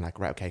remember being like,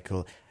 right, okay,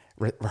 cool.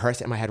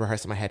 rehearse it in my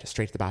head,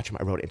 straight to the bathroom.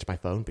 I wrote it into my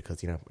phone because,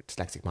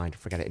 dyslexic mind,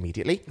 forget it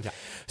immediately. Yeah.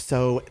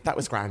 So that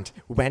was grand.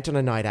 We went on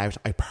a night out.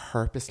 I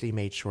purposely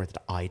made sure that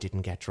I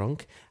didn't get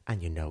drunk.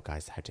 And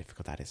guys, how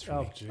difficult that is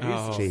for me.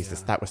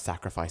 Jesus, that was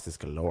sacrifices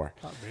galore.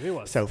 That really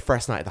was. So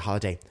first night of the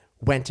holiday,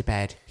 went to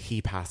bed.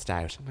 He passed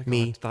out. Oh my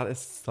me. God, that is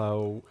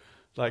so...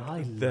 Like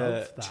I the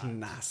love that.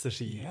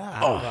 tenacity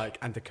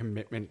and the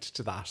commitment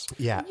to that.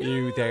 Yeah.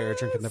 You there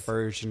drinking the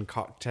virgin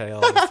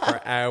cocktails for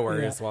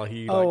hours while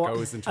he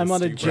goes into I'm a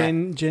on a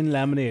stupor. gin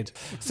lemonade.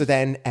 So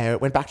then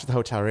went back to the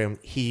hotel room.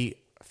 He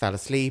fell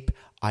asleep.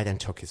 I then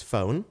took his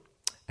phone,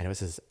 and it was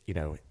his,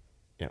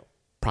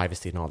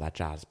 privacy and all that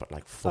jazz. But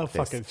like, fuck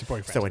it, it's your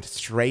boyfriend. So I went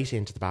straight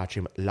into the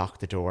bathroom,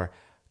 locked the door,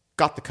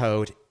 got the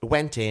code,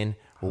 went in,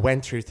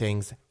 went through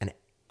things, and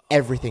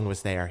everything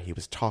was there. He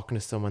was talking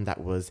to someone that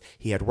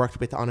he had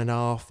worked with on and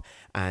off,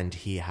 and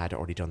he had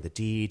already done the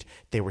deed.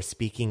 They were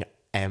speaking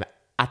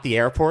at the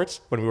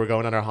airport when we were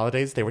going on our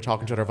holidays. They were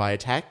talking to each other via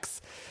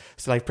text.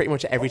 So like pretty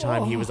much every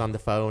time he was on the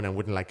phone and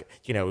wouldn't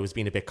it was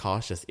being a bit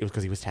cautious, it was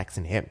because he was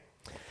texting him.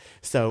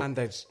 So And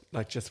they'd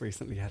just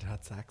recently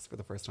had sex for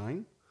the first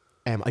time.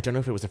 I don't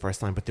know if it was the first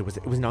time, but it was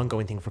an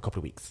ongoing thing for a couple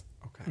of weeks.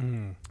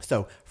 Okay.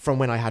 So from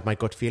when I had my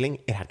gut feeling,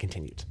 it had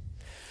continued.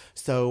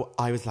 So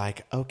I was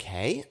like,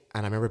 okay.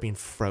 And I remember being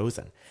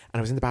frozen. And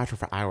I was in the bathroom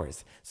for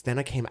hours. So then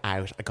I came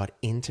out, I got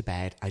into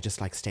bed. I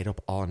just stayed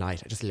up all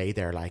night. I just lay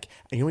there and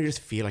you just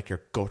feel like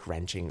your gut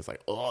wrenching. It's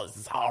like, oh, this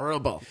is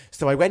horrible.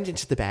 So I went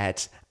into the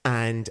bed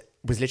and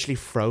was literally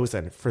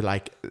frozen for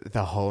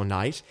the whole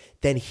night.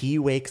 Then he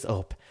wakes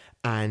up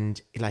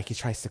and he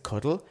tries to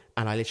cuddle.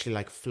 And I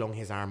literally flung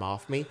his arm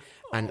off me.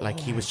 And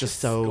he was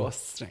just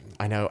disgusting. so...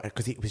 I know,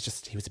 because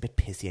he was a bit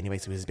pissy anyway.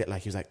 So he was a bit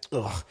he was like,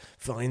 ugh,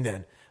 fine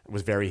then. It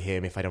was very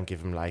him if I don't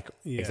give him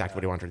exactly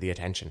what he wanted, the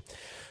attention.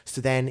 So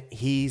then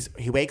he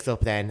wakes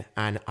up then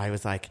and I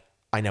was like,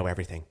 I know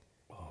everything.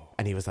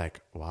 And he was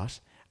like, what?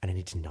 And then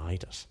he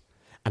denied it.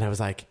 And I was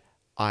like,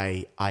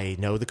 I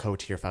know the code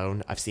to your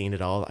phone. I've seen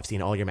it all. I've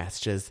seen all your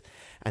messages.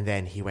 And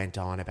then he went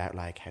on about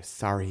how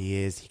sorry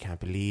he is. He can't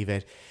believe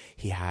it.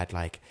 He had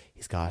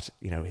he's got,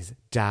 his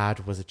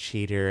dad was a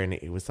cheater, and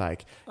it was well,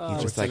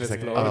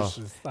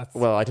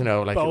 I don't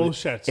know,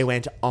 bullshit. It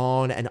went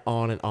on and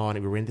on and on.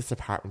 We were in this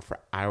apartment for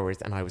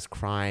hours, and I was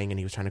crying, and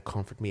he was trying to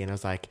comfort me, and I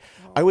was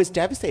I was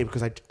devastated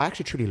because I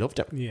actually truly loved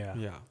him.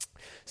 Yeah.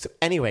 So,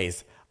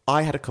 anyways,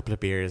 I had a couple of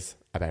beers,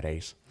 about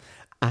 8,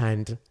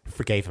 and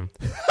forgave him.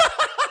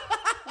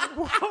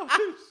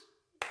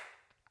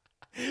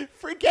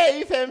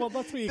 Forgave him. Well,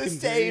 that's what you the can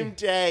same do.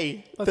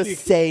 day. That's The what you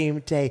same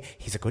day.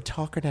 He's a good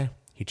talker now.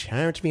 He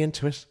charmed me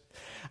into it.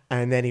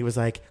 And then he was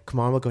like, come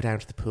on, we'll go down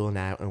to the pool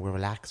now and we'll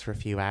relax for a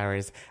few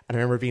hours. And I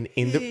remember being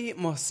in the... He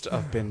must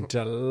have been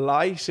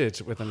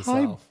delighted with How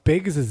himself.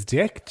 big is his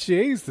dick?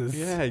 Jesus.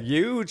 Yeah,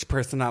 huge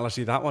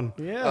personality, that one.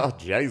 Yeah. Oh,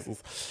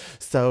 Jesus.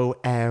 So,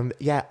 I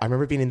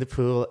remember being in the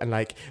pool and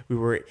he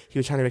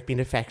was trying to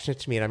be affectionate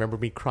to me. And I remember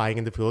me crying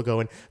in the pool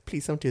going,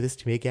 please don't do this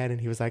to me again.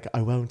 And he was like,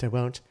 I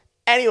won't.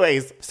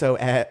 Anyways, so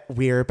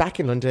we're back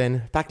in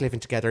London, back living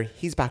together.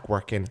 He's back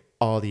working,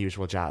 all the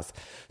usual jazz.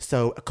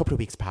 So a couple of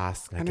weeks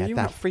passed. And are you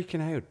not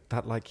freaking out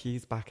that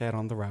he's back out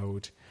on the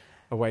road,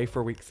 away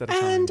for weeks at a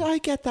time? And I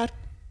get that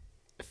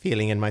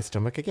feeling in my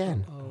stomach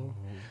again. Oh.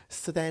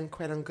 So then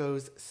Quentin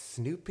goes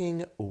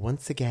snooping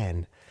once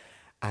again.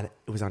 And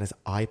it was on his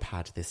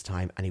iPad this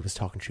time, and he was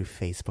talking through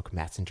Facebook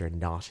Messenger,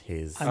 not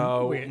his...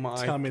 And wait, my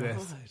tell me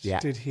this.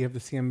 Yeah. Did he have the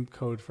same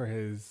code for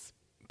his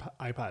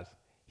iPad?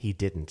 He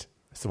didn't.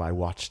 So I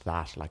watched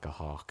that like a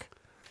hawk.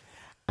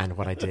 And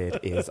what I did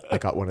is I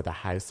got one of the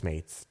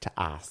housemates to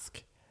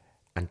ask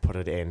and put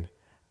it in.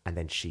 And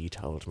then she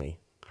told me.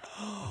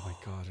 Oh my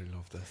God, I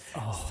love this.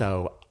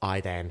 So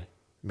I then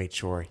made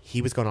sure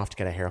he was going off to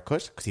get a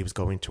haircut because he was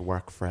going to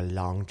work for a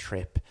long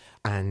trip.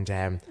 And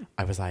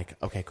I was like,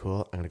 okay,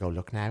 cool. I'm going to go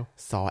look now.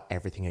 Saw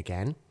everything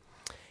again.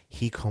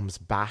 He comes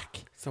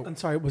back. So, I'm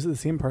sorry, was it the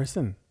same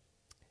person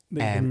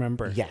that you can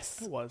remember?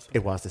 Yes. It was.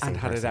 It was the same and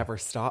had person. it ever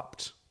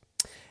stopped?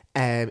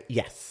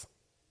 Yes,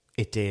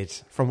 it did.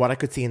 From what I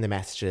could see in the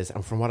messages,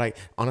 and from what I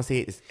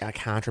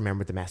can't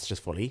remember the messages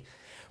fully,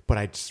 but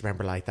I just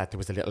remember that there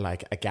was a little a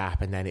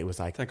gap, and then it was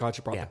Thank God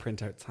you brought the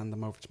printouts. Hand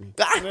them over to me.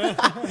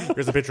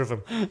 Here's a picture of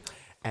him.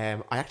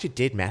 I actually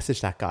did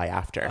message that guy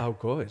after. Oh,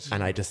 good.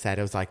 And I just said,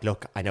 I was like,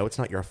 look, I know it's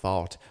not your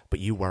fault,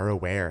 but you were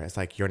aware. It's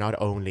you're not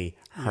only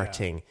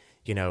hurting,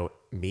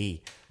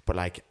 me,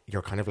 but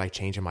you're kind of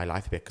changing my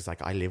life a bit because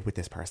I live with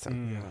this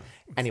person.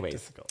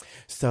 Anyways,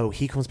 so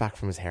he comes back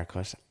from his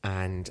haircut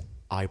and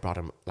I brought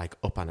him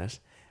up on it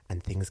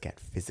and things get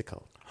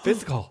physical.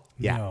 Physical?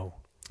 Yeah. No.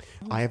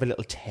 I have a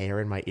little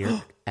tear in my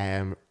ear,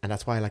 and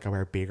that's why I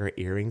wear bigger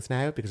earrings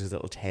now because there's a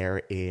little tear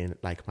in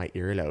my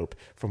earlobe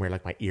from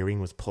where my earring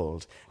was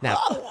pulled. Now,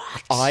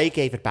 I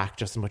gave it back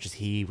just as much as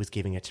he was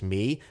giving it to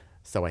me,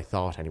 so I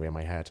thought anyway in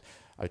my head.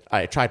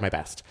 I tried my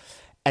best.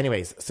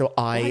 Anyways, so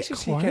Why did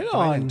he get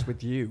violent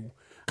with you?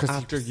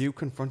 after you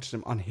confronted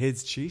him on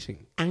his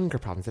cheating. Anger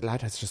problems. The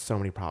lad has just so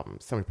many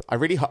problems. I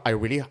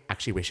really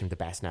actually wish him the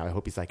best now. I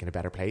hope he's like in a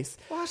better place.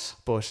 What?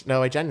 But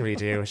no, I genuinely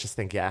do. I just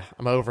think, yeah,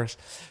 I'm over it.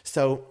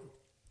 So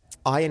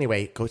I,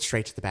 anyway, go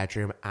straight to the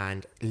bedroom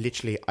and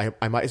literally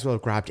I might as well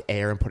have grabbed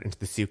air and put it into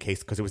the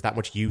suitcase because it was that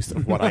much use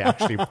of what I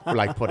actually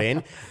like put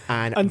in.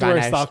 And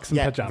underwear, socks and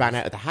pajamas. Ran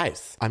out of the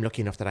house. I'm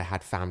lucky enough that I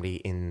had family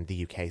in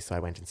the UK, so I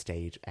went and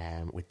stayed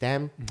with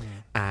them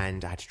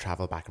and I had to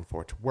travel back and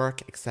forth to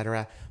work,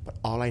 etc. But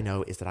all I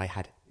know is that I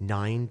had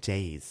 9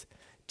 days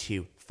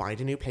to find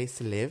a new place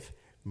to live,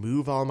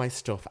 move all my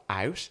stuff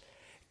out,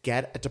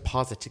 get a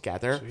deposit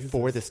together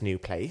for this new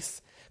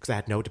place. Because I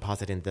had no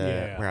deposit in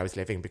where I was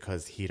living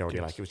because he'd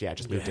already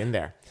just moved in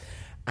there.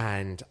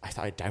 And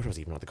I doubt I was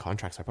even on the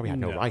contract, so I probably had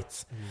no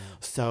rights.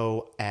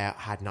 So I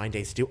had 9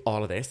 days to do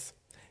all of this.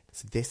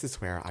 So this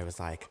is where I was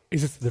like...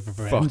 Is this the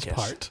revenge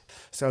part?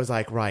 So I was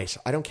like, right,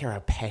 I don't care how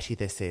petty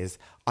this is.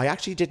 I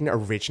actually didn't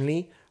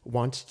originally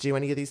want to do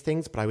any of these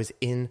things, but I was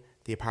in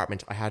the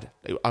apartment. I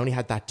only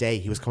had that day.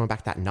 He was coming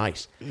back that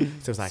night. So I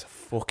was like,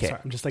 fuck it. Sorry,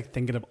 I'm just like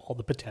thinking of all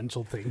the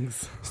potential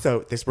things.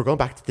 So we're going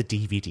back to the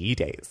DVD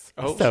days.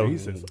 Oh, so,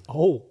 Jesus.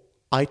 Oh.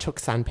 I took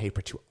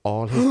sandpaper to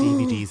all his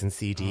DVDs and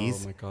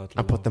CDs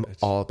and put them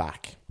all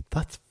back.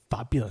 That's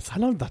fabulous. How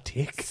long did that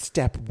take?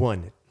 Step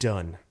 1,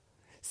 done.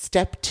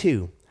 Step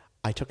 2,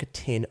 I took a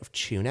tin of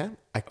tuna.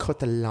 I cut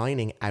the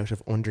lining out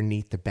of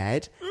underneath the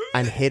bed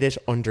and hid it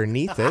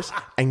underneath it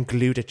and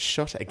glued it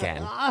shut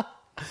again.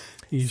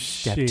 You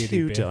Step shady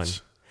 2 bitch. done.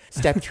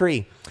 Step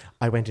 3,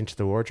 I went into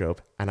the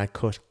wardrobe and I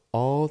cut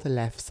all the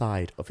left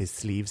side of his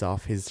sleeves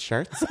off his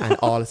shirts and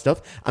all his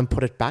stuff and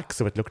put it back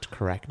so it looked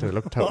correct and it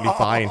looked totally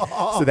fine.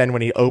 So then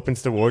when he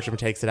opens the wardrobe and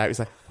takes it out, he's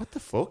like, what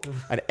the fuck?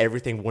 And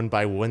everything one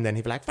by one, then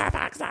he'd be like, for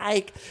fuck's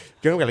sake.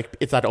 You know, like,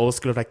 it's that old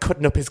school of like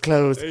cutting up his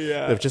clothes.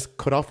 Yeah. They've just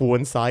cut off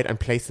one side and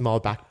placed them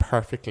all back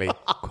perfectly.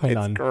 Quite It's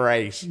on.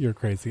 great. You're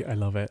crazy. I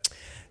love it.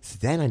 So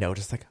then I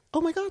noticed like, oh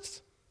my God,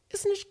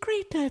 isn't it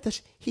great now that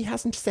he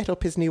hasn't set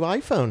up his new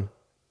iPhone?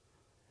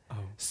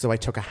 So I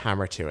took a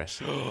hammer to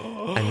it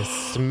and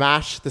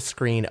smashed the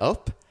screen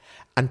up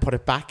and put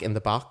it back in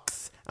the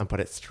box and put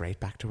it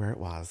straight back to where it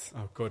was.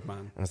 Oh, good man.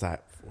 And I was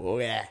like, oh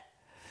yeah.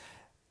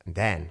 And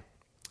then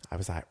I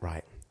was like,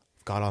 right,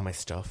 I've got all my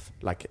stuff.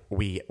 Like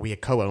we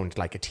had co-owned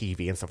like a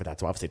TV and stuff like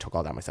that. So obviously I took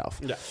all that myself.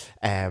 Yeah.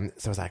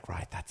 So I was like,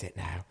 right, that's it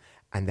now.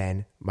 And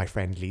then my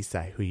friend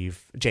Lisa,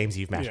 James,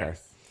 you've met her.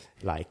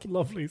 Like,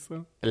 Lovely,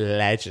 so.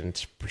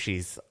 legend.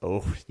 She's,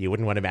 you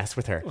wouldn't want to mess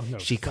with her. Oh, no,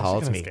 She it's actually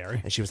called kinda me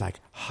scary. and she was like,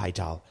 hi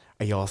doll,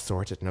 are you all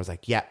sorted? And I was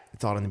like, yeah,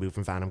 it's all in the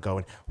moving van. I'm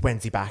going.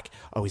 When's he back?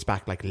 Oh, he's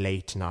back like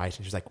late tonight.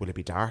 And she was like, will it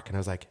be dark? And I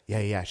was like,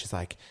 yeah. She's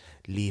like,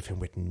 leave him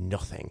with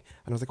nothing.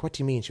 And I was like, what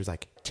do you mean? She was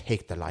like,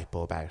 take the light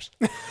bulb out.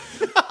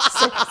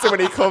 so when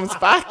he comes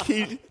back,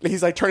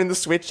 he's like turning the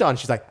switch on.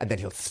 She's like, and then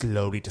he'll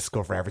slowly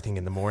discover everything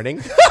in the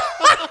morning.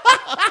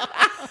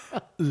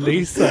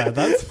 Lisa,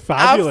 that's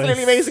fabulous.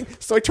 Absolutely amazing.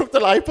 So I took the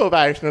light bulb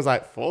out and I was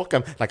like, fuck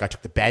him. Like I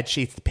took the bed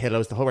sheets, the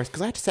pillows, the whole rest,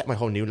 because I had to set my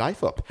whole new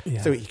life up.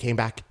 Yeah. So he came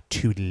back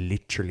to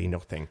literally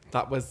nothing.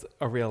 That was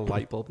a real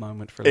light bulb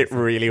moment for It Lisa.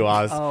 really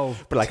was. Oh,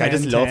 but like I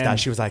just 10, loved 10. that.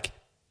 She was like,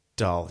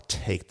 doll,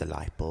 take the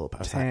light bulb. I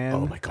was 10,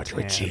 like, oh my God,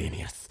 you're a 10.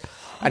 genius.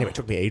 Anyway, it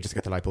took me ages to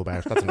get the light bulb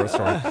out. That's another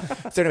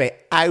story. So anyway,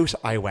 out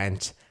I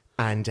went.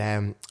 And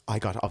I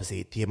got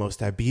obviously the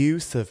most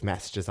abusive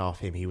messages off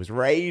him. He was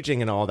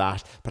raging and all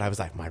that. But I was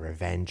like, my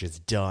revenge is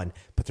done.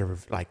 But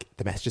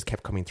the messages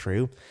kept coming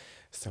through.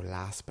 So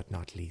last but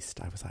not least,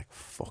 I was like,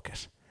 fuck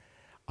it.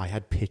 I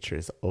had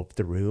pictures of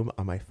the room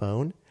on my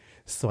phone.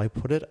 So I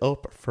put it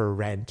up for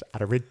rent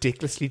at a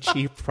ridiculously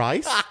cheap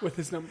price. With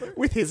his number?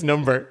 With his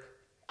number.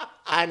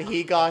 And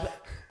he got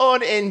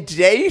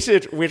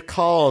inundated with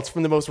calls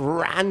from the most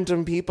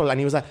random people. And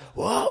he was like,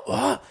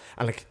 what?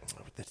 And like,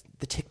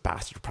 the tick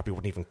bastard probably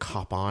wouldn't even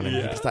cop on. And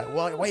he was like,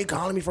 what are you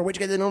calling me for? Where'd you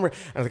get the number? And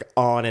I was like,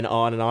 on and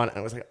on and on. And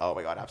I was like, oh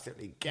my God,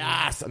 absolutely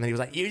gas. And then he was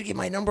like, you give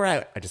my number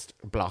out. I just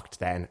blocked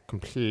then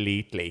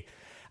completely.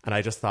 And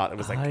I just thought it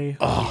was like,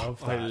 love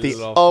that. the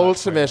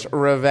ultimate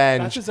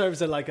revenge. That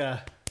deserves a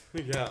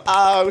Yeah.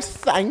 Oh,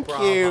 thank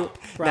you.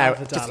 Bravo,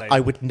 Now, just, darling.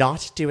 I would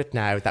not do it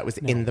now. That was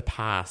in the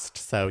past.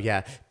 So,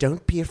 yeah,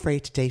 don't be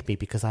afraid to date me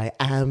because I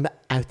am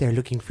out there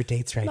looking for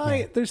dates right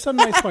now. There's some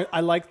nice point.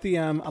 I like the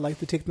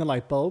taking the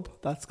light bulb.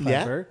 That's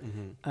clever.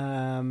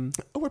 Oh,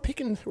 we're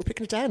picking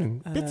it down in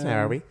bits now,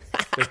 are we?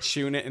 The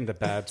tuna in the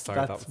bed. Sorry,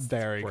 That's that was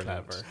very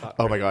brilliant. clever. That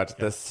Oh my really- God,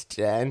 the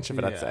stench of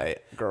it, I'd Yeah. say.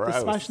 The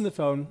Gross. smashing the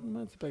phone.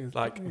 That's a big,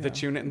 Like the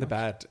tuna in the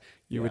bed,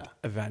 you would Yeah.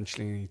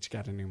 eventually need to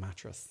get a new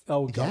mattress.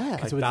 Oh God, Yeah.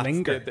 because Like it would that's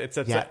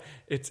linger.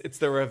 it's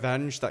the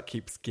revenge that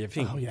keeps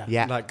giving. Oh, yeah.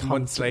 Yeah. Like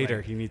months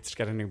later, he needs to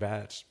get a new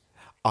bed.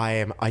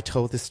 I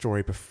told this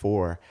story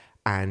before,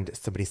 and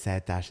somebody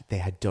said that they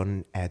had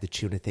done the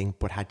tuna thing,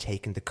 but had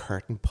taken the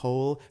curtain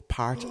pole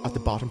part of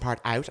the bottom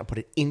part out and put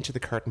it into the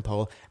curtain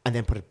pole and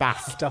then put it back.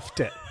 Stuffed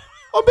it.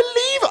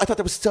 Unbelievable! I thought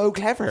that was so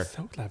clever.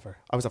 So clever.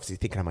 I was obviously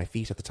thinking on my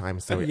feet at the time,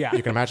 so Yeah.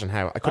 you can imagine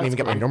how I couldn't That's even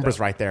get my great, numbers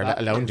though. right there, let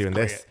That alone is doing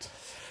this. great.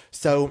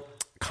 So,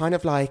 kind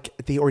of like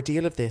the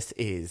ordeal of this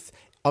is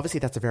obviously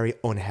that's a very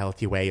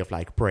unhealthy way of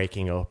like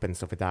breaking up and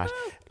stuff like that.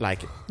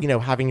 Like, you know,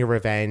 having your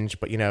revenge,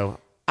 but you know,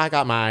 I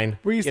got mine.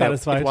 Were you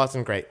satisfied? It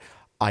wasn't great.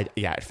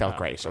 It felt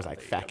great. I was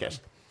like, feck it.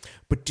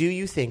 But do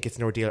you think it's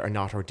an ordeal or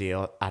not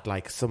ordeal at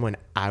like someone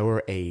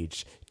our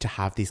age to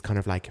have these kind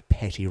of like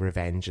petty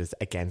revenges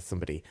against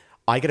somebody?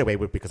 I get away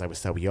with it because I was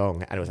so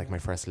young and it was like my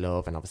first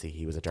love, and obviously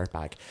he was a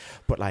dirtbag.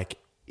 But like,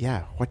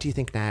 yeah, what do you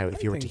think now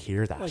if you were to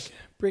hear that? Like,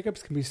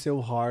 breakups can be so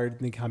hard,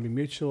 and they can be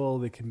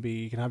mutual. You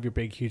can have your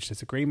big, huge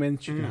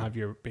disagreements. You can have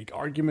your big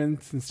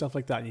arguments and stuff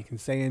like that. And you can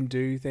say and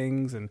do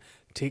things and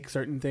take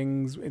certain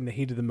things in the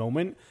heat of the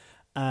moment.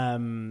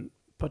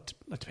 But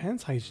it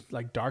depends how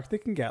like dark they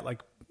can get.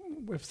 Like,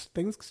 if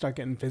things start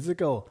getting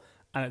physical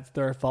and it's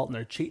their fault and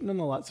they're cheating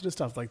and all that sort of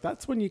stuff, like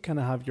that's when you kind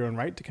of have your own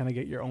right to kind of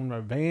get your own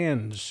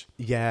revenge.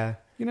 Yeah.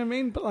 You know what I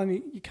mean? But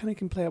you kind of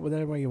can play it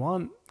whatever way you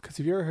want, because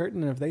if you're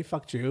hurting and if they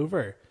fucked you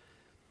over,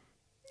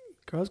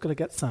 girl's got to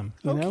get some,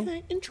 you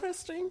know?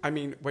 Interesting. I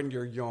mean, when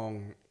you're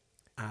young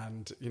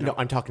and, you know... No,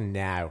 I'm talking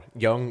now.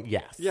 Young,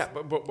 yes. Yeah,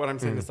 but what I'm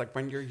saying is like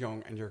when you're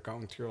young and you're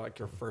going through like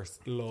your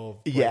first love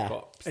Yeah.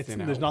 breakups, you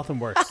know? There's nothing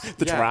worse.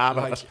 The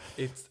drama. Like,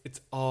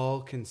 it's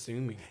all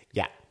consuming.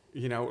 Yeah.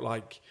 You know,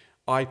 like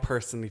I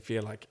personally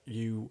feel like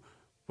you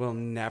will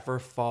never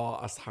fall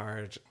as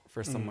hard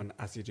for someone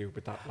as you do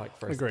with that like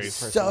first Agreed.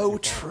 person So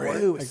that you fall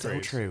true. for. So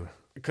true.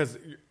 Because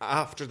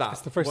after that,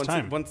 It's the first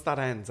time. Once that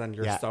ends and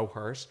you're Yeah. so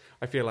hurt,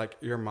 I feel like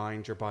your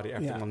mind, your body,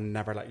 everything Yeah. will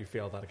never let you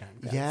feel that again.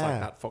 It's Yeah. like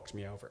that fucked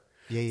me over.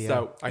 Yeah.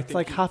 So I It's think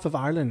like half of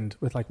Ireland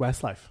with like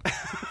Westlife.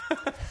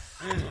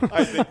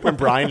 When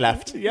Brian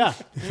left. Yeah.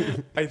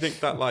 I think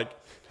that like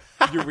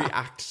you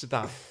react to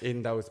that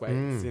in those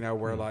ways, you know,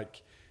 where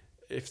like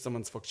if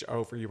someone's fucked you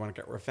over, you want to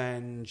get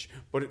revenge,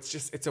 but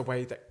it's a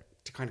way that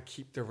to kind of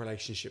keep the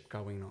relationship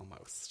going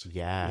almost.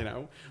 Yeah. You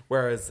know?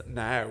 Whereas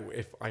now,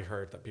 if I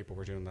heard that people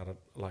were doing that at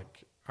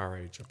like our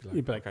age, I'd be like,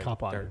 You'd be like, okay,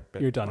 cop on. they're a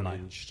bit You're done now.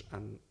 unhinged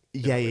and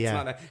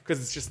Yeah. because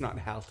it's just not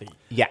healthy.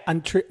 Yeah.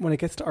 And when it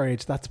gets to our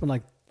age, that's when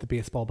like the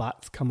baseball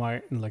bats come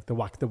out and like they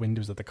whack the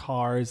windows of the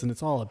cars, and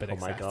it's all a bit Oh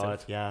my excessive.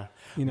 God, yeah.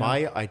 You know?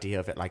 My idea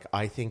of it, like,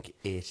 I think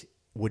it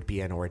would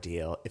be an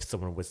ordeal if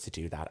someone was to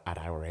do that at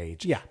our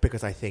age. Yeah.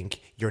 Because I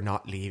think you're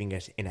not leaving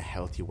it in a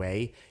healthy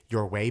way.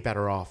 You're way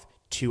better off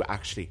to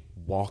actually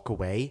walk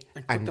away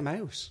And cut them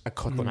out. And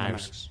cut them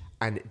out.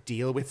 And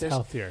deal with it.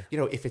 healthier. You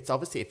know, if it's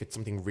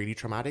something really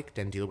traumatic,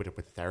 then deal with it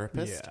with a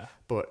therapist. Yeah.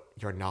 But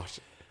you're not.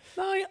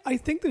 No, I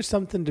think there's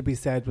something to be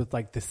said with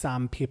like the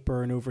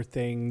sandpaper and over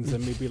things,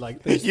 and maybe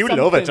like there's You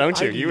love it, something-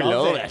 don't you? I You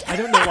love it. I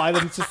don't know why.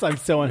 I'm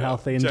so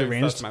unhealthy and James,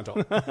 deranged. that's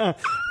mental.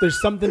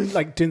 There's something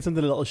like doing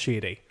something a little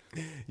shady.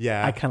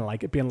 Yeah. I kind of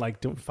like it, being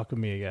like, "Don't fuck with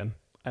me again."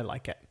 I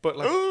like it. But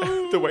like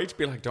the way to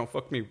be like, don't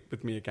fuck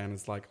with me again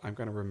is like, I'm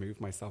going to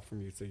remove myself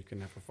from you so you can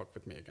never fuck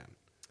with me again.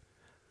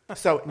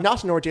 So,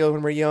 not an ordeal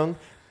when we're young,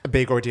 a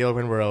big ordeal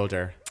when we're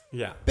older.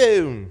 Yeah.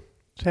 Boom.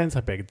 Depends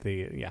how big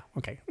the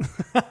okay.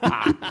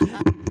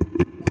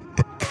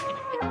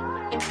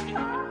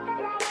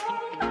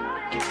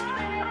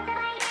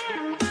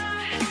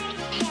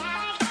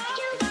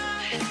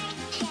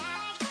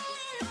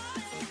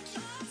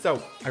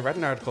 So I read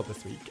an article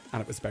this week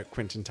and it was about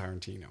Quentin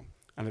Tarantino,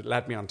 and it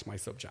led me on to my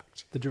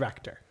subject. The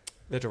director.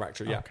 The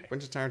director, yeah. Okay.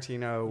 Quentin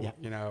Tarantino, Yeah.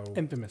 you know.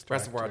 Infamous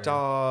Reservoir director.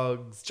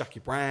 Dogs, Jackie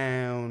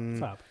Brown.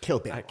 Fab. Kill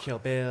Bill. Kill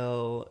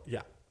Bill,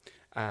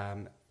 yeah.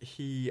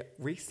 He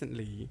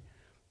recently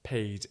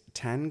paid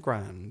 10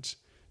 grand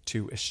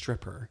to a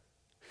stripper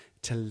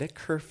to lick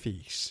her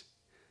feet,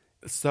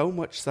 so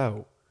much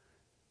so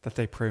that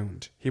they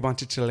pruned. He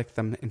wanted to lick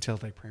them until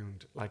they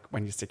pruned, like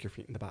when you stick your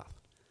feet in the bath.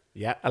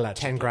 Yeah.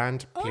 Allegedly. 10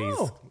 grand, please.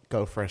 Oh.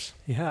 Go for it.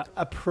 Yeah,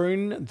 a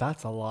prune.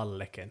 That's a lot of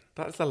licking.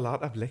 That's a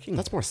lot of licking.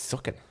 That's more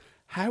sucking.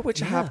 How would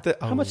you Yeah. have the...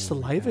 How much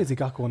saliva has he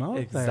got going on?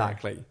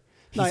 Exactly.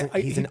 There?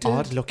 He's an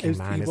odd-looking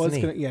man, isn't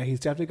he? Yeah,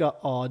 he's definitely got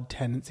odd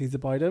tendencies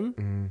about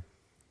him.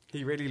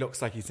 He really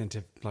looks like he's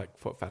into like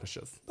foot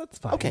fetishes. That's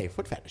fine. Okay,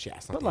 foot fetish, yeah.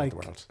 It's not But the end of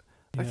like- the world.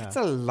 Like Yeah. it's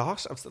a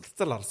lot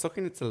of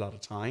sucking. It's a lot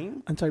of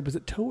time. I'm sorry, was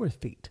it toe or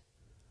feet?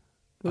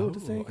 What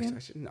did it say I again?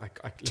 shouldn't.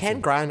 10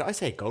 listen, grand, I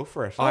say go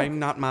for it. I'm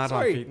not mad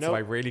Sorry, on feet, no. so I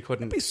really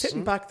couldn't. I'd be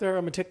sitting back there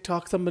on my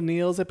TikToks, on my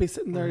nails. I'd be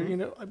sitting there, you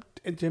know,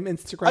 Jim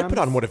Instagram. I'd put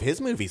on one of his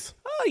movies.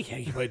 Oh yeah,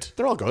 you would.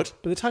 They're all good.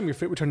 By the time your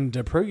feet were turning into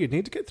a pro, you'd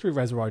need to get through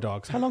Reservoir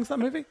Dogs. How long's that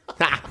movie?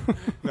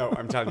 No,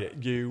 I'm telling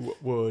you,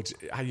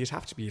 you'd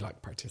have to be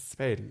like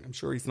participating. I'm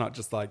sure he's not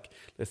just like,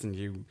 listen,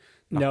 you.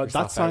 knock No, yourself that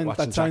out sounds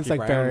watching sounds Jackie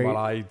like Brown very. While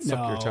I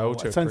suck your toe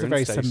to it a sounds like prune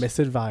very state.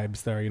 submissive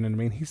vibes there. You know what I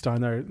mean? He's down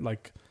there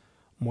like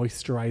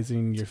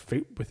moisturizing your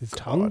feet with his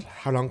tongue. God,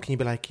 how long can you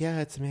be like, yeah,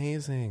 it's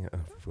amazing? Oh,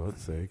 for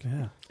God's sake.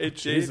 Yeah. It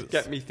Jesus. did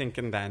get me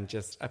thinking then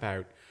just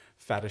about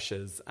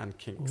fetishes and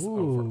kinks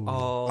Ooh.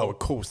 overall. Oh, of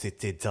course it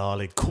did,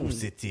 darling. Of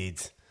course it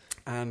did.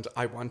 And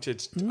I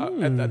wanted,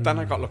 and then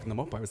I got looking them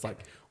up. I was like,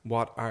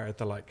 what are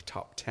the like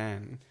top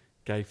 10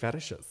 gay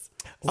fetishes?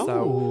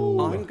 So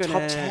I'm gonna,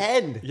 top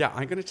 10? Yeah,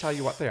 I'm going to tell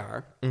you what they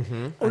are.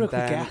 Mm-hmm. Oh, And look, a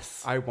then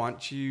guess. I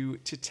want you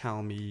to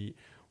tell me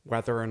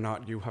whether or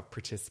not you have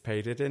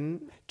participated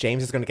in.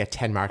 James is going to get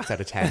 10 marks out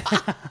of 10.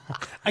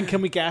 And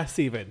can we guess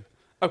even?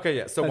 Okay,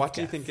 yeah. So Let's what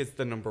do you guess. think is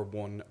the number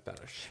one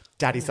fetish?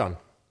 Daddy son.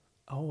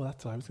 Oh,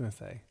 that's what I was going to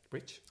say.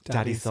 Which?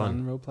 Daddy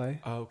son. role play.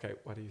 Oh, okay.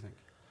 What do you think?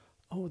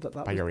 Oh, that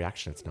By was, your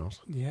reaction, it's not.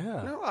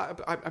 yeah. No,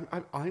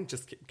 I'm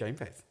just game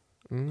face.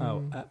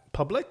 Oh,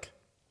 public?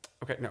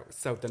 Okay, no.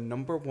 So the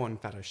number one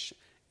fetish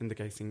in the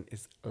gay scene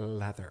is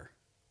leather.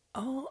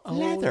 Oh,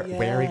 Leather. yeah.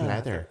 Wearing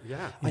leather.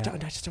 Yeah. I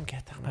just don't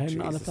get that. I'm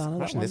not a Jesus. fan of that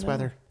Imagine one, this no.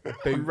 weather.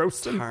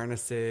 Boots,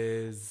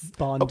 harnesses,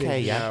 Bondage. Okay,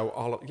 yeah. you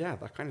know,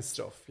 that kind of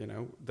stuff, you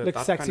know. Looks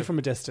that sexy kind of- from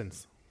a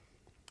distance.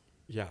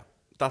 Yeah.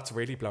 That's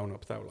really blown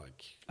up though,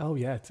 like Oh,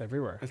 yeah, it's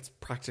everywhere. it's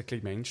practically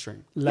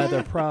mainstream. Leather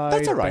Yeah, pride.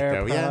 that's all right,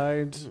 bear though, yeah.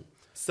 pride.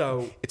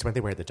 So It's when they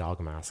wear the dog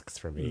masks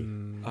for me.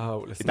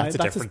 oh listen, That's a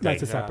different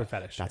That's a thing. separate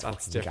fetish. That's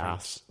that's fucking different.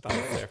 gas.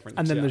 That's different.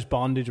 And then yeah. there's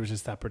bondage, which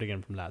is separate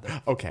again from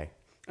leather. Okay.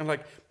 And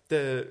like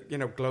the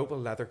global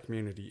leather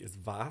community is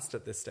vast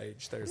at this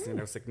stage. There's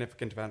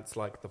significant events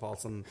like the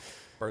Folsom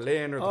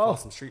Berlin or the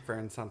Folsom Street Fair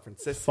in San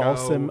Francisco.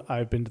 Folsom,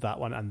 I've been to that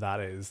one, and that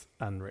is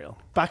unreal.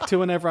 Back to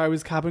whenever I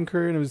was cabin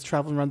crew and I was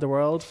traveling around the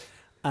world.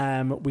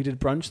 We did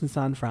brunch in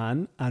San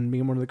Fran, and me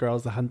and one of the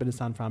girls that hadn't been to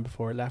San Fran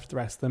before left the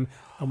rest of them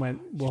and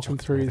went walking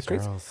through the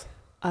streets. Girls.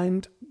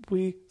 And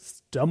we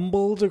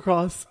stumbled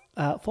across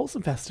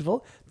Folsom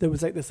Festival. There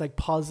was like this like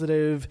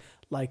positive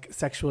like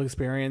sexual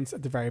experience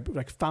at the very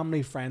like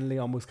family friendly,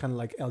 almost kind of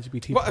like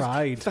LGBT What,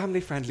 pride. family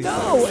friendly.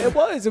 No, it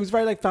was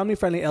very like family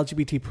friendly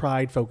LGBT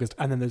pride focused.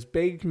 And then there's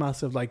big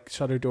massive like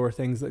shutter door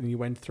things that you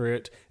went through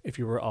it if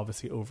you were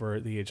obviously over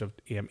the age of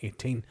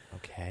 18.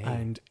 Okay.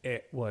 And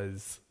it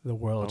was the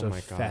world Oh of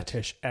my God.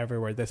 fetish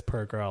everywhere. This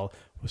poor girl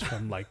was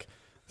from like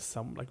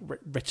some like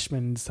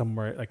Richmond,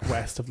 somewhere like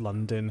west of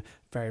London,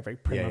 very very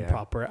prim and yeah.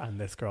 proper. And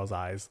this girl's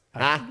eyes,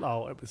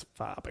 oh, it was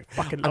fab. I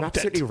fucking I'm loved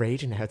absolutely it.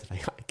 raging now that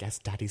I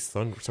guessed Daddy's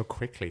son so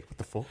quickly. What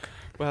the fuck?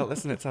 Well,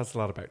 listen, it says a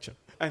lot about you.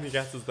 Any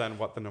guesses then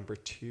what the number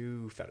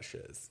two fetish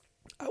is?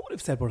 I would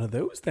have said one of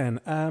those then.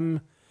 No,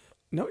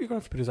 you're going to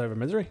have to put us out of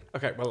misery.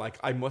 Okay, well, like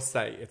I must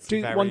say, it's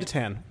Do very, 1 to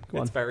 10. Go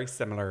on. It's very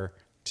similar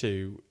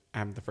to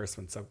the first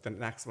one. So the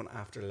next one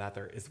after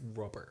leather is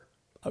rubber.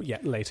 Oh yeah,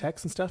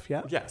 latex and stuff.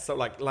 Yeah. Yeah, so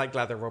like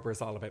leather, rubber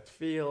is all about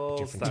feel.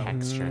 Different So,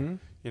 texture.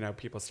 you know,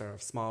 people start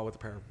off small with a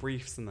pair of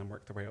briefs and then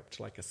work their way up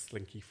to like a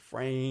slinky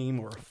frame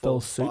or a Full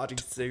full suit. body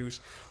suit.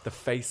 The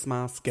face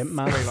mask, Gimp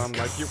mask. on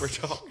like you were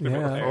talking Yeah.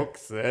 about, there,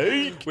 Fuck's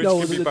sake. which No,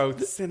 can be the-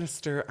 both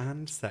sinister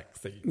and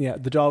sexy. Yeah,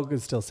 the dog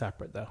is still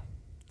separate though.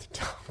 The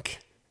dog.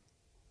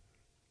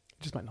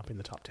 It just might not be in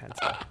the top 10.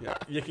 So. Yeah,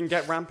 you can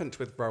get rampant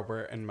with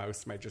rubber in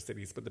most major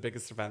cities, but the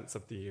biggest events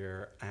of the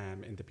year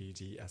in the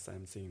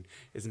BDSM scene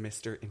is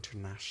Mr.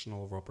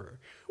 International Rubber,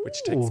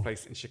 which takes Ooh.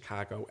 place in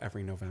Chicago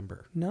every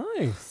November.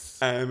 Nice.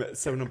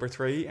 So number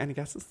 3, any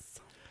guesses?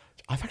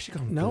 I've actually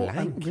gone No,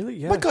 blank. really,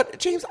 yeah. My God,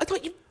 James, I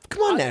thought you...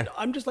 Come on now.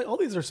 I'm just like, all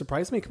these are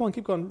surprising me. Come on,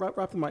 keep going.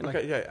 Wrap them out. Like,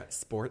 Okay, yeah.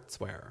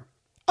 Sportswear.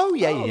 Oh,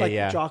 yeah, oh, yeah, like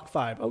yeah. jock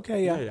vibe.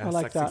 Okay, yeah, I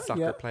like Sexy that. soccer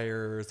Yeah.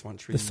 players want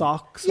to The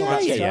socks. Yeah, all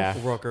that yeah,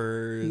 stuff. yeah.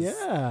 ruggers.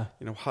 Yeah.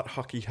 You know, hot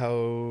hockey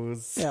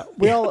hose. Yeah,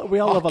 we all love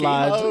a Hockey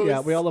lad. hose.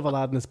 Yeah, we all love a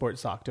lad in a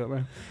sports sock, don't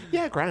we?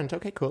 Yeah, grand.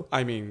 Okay, cool.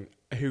 I mean,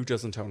 who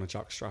doesn't own a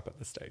jock strap at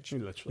this stage?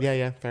 Literally.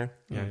 Yeah, fair.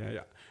 Yeah.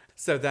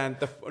 So then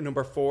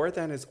number 4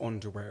 then is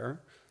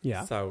underwear.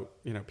 Yeah. So,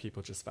 you know,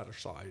 people just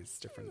fetishize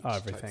different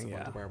Everything, types of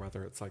yeah. underwear,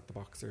 whether it's like the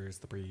boxers,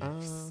 the briefs,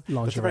 That's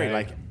Lingerie. very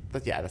like...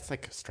 that's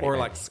like straight or men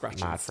like scratch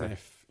mad and for.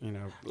 sniff, you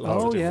know.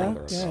 Lots Oh of yeah,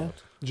 different yeah.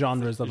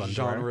 Genres of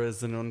underwear.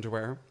 genres in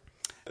underwear.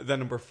 Then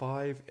number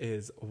 5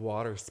 is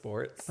water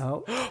sports.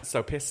 Oh,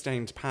 So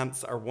piss-stained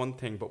pants are one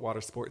thing, but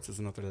water sports is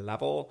another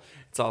level.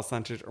 It's all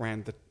centered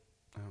around the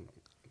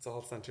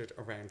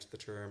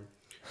term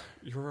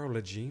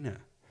urologina,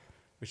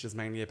 which is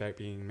mainly about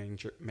being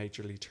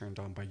majorly turned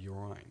on by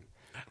urine.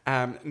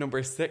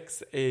 Number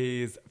 6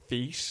 is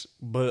feet,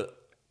 but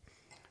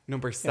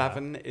number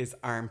 7 is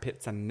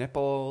armpits and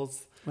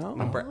nipples. Oh.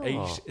 Number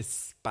 8 is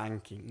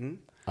spanking.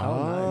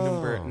 Oh.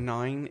 Number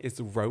 9 is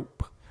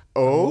rope.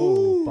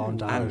 Oh.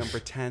 bondage. And number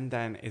 10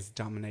 then is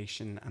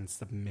domination and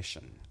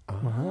submission.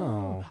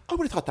 Wow. I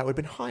would have thought that would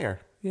have been higher.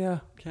 Yeah.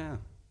 Yeah.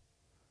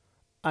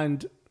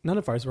 And none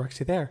of ours were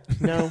actually there.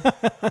 No. Can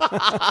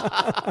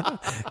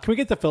we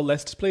get the full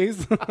list,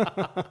 please?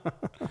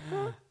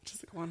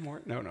 Just one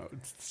more? No,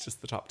 it's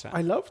just the top 10.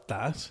 I loved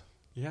that.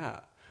 Yeah.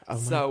 Oh my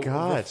so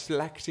God.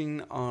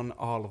 reflecting on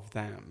all of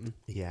them,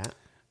 Yeah.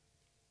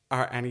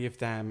 are any of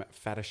them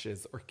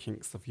fetishes or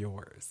kinks of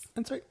yours?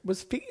 And sorry,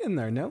 was feet in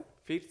there? No?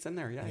 Feet's in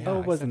there, yeah. Oh, I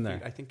it was said in there.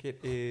 feet. I think it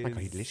is. Oh my God,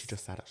 he literally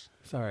just said it.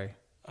 Sorry.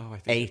 Oh, I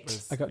think 8. It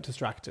was, I got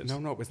distracted.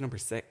 no, it was number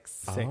 6.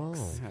 6. Oh.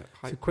 Yeah,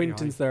 high- So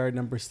Quinton's there,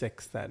 number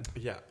 6 then.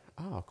 Yeah.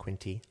 Oh,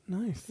 Quinty.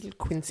 Nice. Little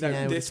Quincy Now,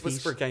 now. with this his was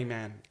feet. for gay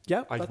men.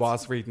 Yeah, I that's-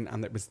 was reading,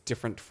 and it was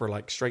different for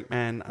like straight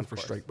men and for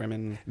course. straight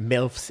women.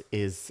 MILFs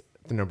is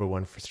the number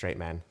 1 for straight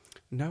men.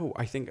 No,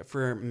 I think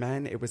for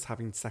men it was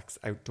having sex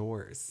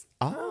outdoors.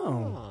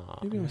 Oh.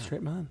 Maybe I'm a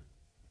straight man.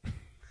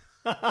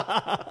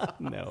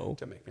 No.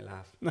 Don't make me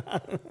laugh.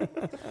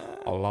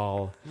 Oh,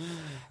 lol.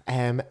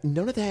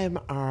 None of them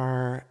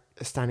are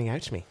standing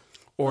out to me.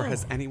 Or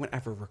has anyone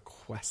ever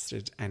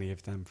requested any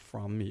of them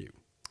from you?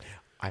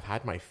 I've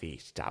had my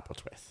feet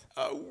dabbled with.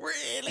 Oh,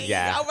 really?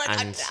 Yeah. Oh my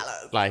God, and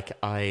jealous. like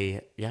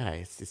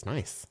it's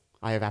nice.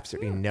 I have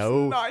absolutely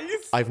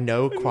Nice. I've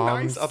no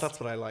qualms. Nice. Oh, that's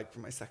what I like for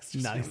my sex.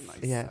 Just Nice.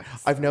 Yeah. sex.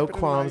 I've no A bit of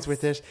qualms nice.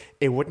 with it.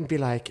 It wouldn't be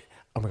like,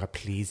 oh my God,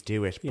 please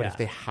do it. But Yeah. if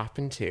they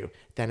happen to,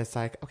 then it's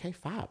like, okay,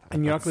 fab.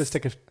 And you're not going to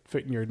That's- stick a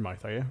foot in your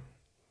mouth, are you?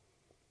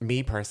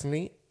 Me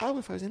personally,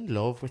 if I was in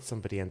love with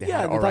somebody and they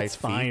Yeah, had no, all right that's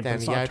fine, feet, but then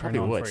it's not yeah, a I probably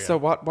turn-on would. for you. So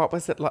what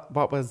was it like?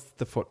 What was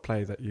the foot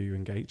play that you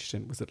engaged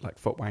in? Was it like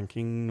foot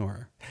wanking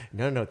or?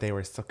 No, they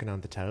were sucking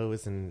on the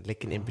toes and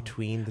licking in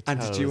between the toes.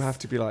 And did you have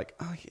to be like,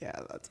 oh yeah,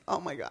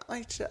 oh my God,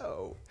 my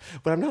toe?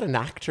 But I'm not an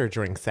actor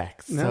during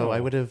sex, No. so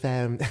I would have.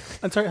 And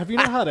sorry, have you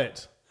not had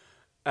it?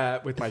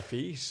 With my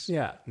feet?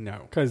 Yeah. No.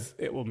 Because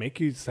it will make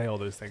you say all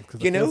those things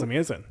because You it feels know,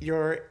 amazing.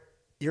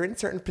 You're in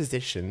certain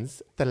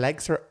positions. The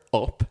legs are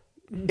up.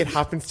 It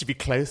happens to be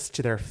close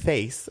to their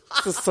face.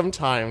 So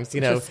sometimes,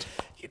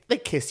 they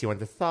kiss you on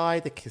the thigh,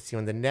 they kiss you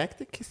on the neck,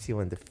 they kiss you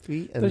on the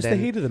feet, and There's the then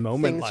heat of the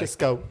moment, Things like- just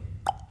go.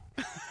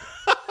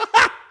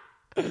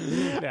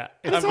 Yeah.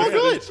 It's all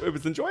good. It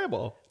was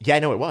enjoyable. Yeah,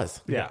 no, it was.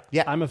 Yeah.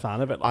 yeah. I'm a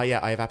fan of it. Oh yeah,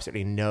 I have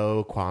absolutely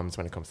no qualms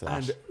when it comes to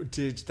that. And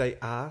did they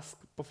ask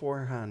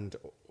beforehand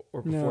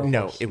or No. before?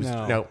 no, it was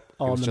No. no,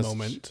 All it was in the just,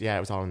 moment. Yeah, it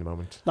was all in the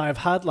moment. Now, I've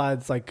had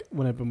lads, like,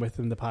 when I've been with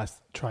them in the past,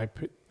 try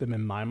put them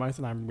in my mouth,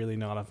 and I'm really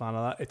not a fan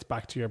of that. It's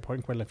back to your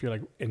point, where if you're,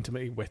 like,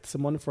 intimately with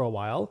someone for a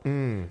while,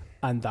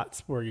 and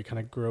that's where you kind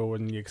of grow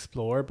and you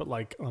explore, but,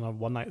 like, on a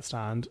one-night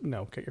stand,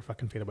 no, get your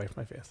fucking feet away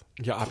from my face.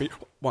 Yeah, I'd be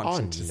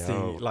wanting to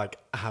no. see, like,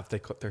 have they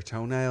cut their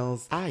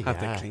toenails? Have yeah.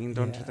 they cleaned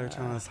under Yeah. their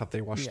toenails? Have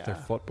they washed their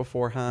Yeah. foot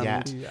beforehand?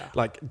 Yeah. Yeah.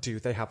 Like, do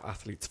they have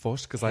athlete's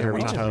foot? Because I Hairy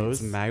know an athlete's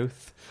toes.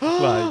 mouth.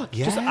 Like,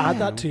 Yeah. Just add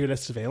that to your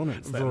list of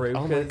ailments, then. Verrucas,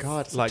 Oh my God!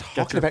 like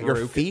Talking about your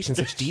verruca- feet in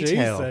such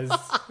detail.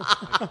 Jesus.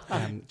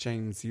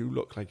 James, you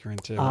look like you're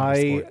into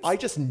I- sports. I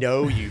just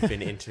know you've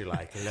been into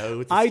like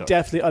loads. Of I stuff.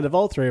 definitely, out of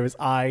all three of us,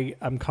 I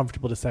am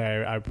comfortable to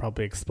say I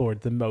probably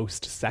explored the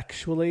most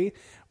sexually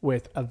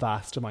with a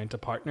vast amount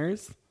of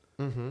partners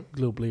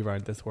globally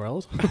around this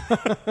world.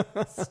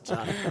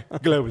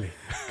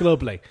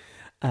 Globally.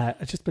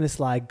 It's just been a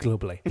slag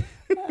globally.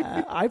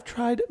 I've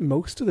tried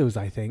most of those,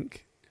 I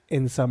think,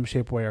 in some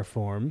shape, way, or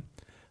form.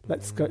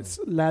 Let's go. It's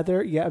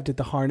leather. Yeah, I've did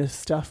the harness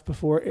stuff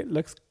before. It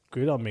looks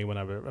good on me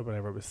whenever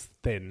it was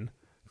thin.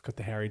 Got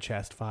the hairy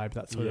chest vibe.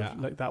 That sort of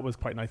like that was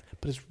quite nice,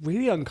 but it's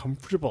really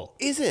uncomfortable.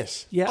 Is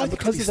it? Yeah, I and think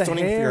because it'd of be the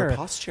stunning hair, for your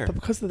posture. but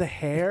because of the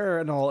hair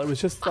and all, it was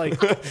just like,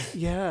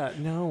 yeah,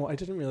 no, I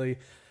didn't really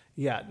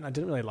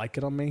like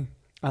it on me,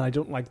 and I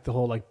don't like the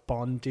whole like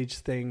bondage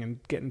thing and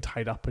getting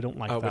tied up. I don't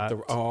like that.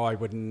 I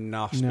would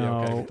not be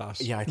No. okay with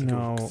that. Yeah, I think it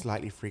No. would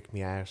slightly freak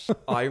me out.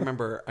 I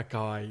remember a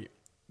guy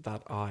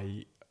that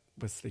I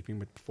was sleeping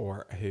with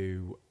before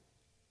who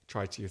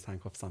tried to use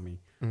handcuffs on me,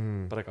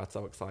 but I got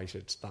so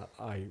excited that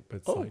I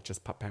was like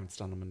just pounced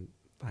on him and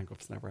the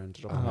handcuffs never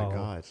ended up. Oh my Oh.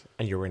 God!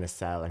 And you were in a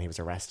cell, and he was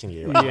arresting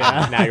you.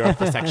 Yeah. Now you're up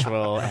for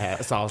sexual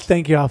assault.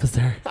 Thank you,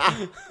 officer.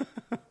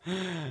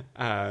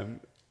 And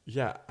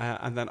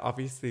then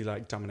obviously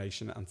like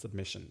domination and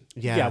submission.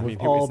 Yeah, Yeah, I we've mean,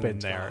 who all isn't been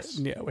into there. that?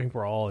 Yeah, I think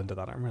we're all into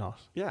that, aren't we not?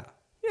 Yeah.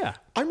 Yeah.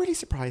 I'm really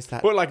surprised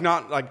that. But like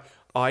not like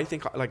I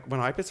think like when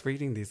I was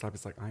reading these I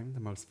was like I'm the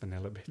most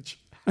vanilla bitch.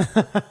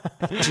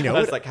 Do you know I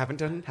was what? like haven't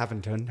done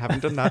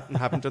that and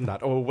haven't done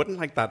that. Oh, wouldn't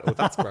like that. Oh,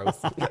 that's gross.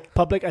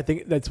 Public, I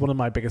think that's one of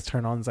my biggest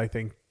turn-ons. I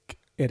think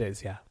it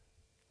is, yeah.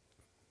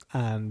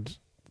 And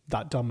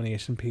that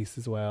domination piece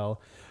as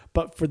well.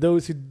 But for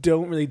those who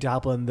don't really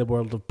dabble in the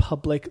world of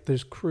public,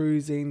 there's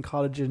cruising,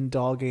 cottaging,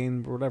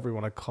 dogging, whatever you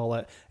want to call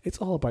it. It's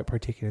all about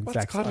partaking in What's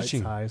sex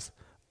cottaging? outside.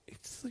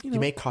 It's, You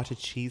make cottage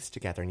cheese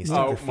together, and you stick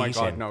Oh your feet my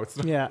god, in. no, it's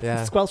not. Yeah,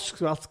 Yeah. squelch.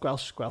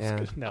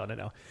 Yeah.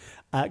 No.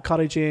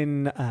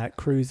 Cottaging,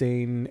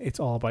 cruising, it's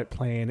all about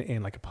playing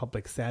in like a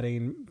public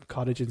setting.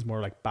 Cottaging's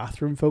more like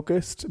bathroom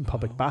focused, in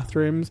public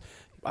bathrooms.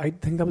 I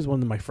think that was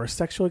one of my first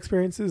sexual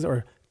experiences,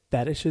 or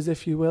fetishes,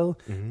 if you will,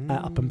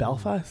 up in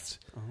Belfast.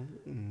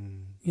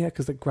 Yeah,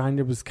 because the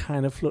Grindr was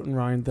kind of floating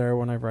around there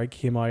whenever I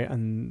came out,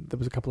 and there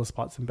was a couple of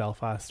spots in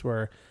Belfast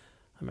where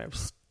I may have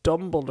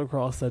stumbled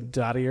across a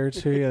daddy or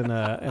two in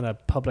a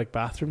public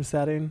bathroom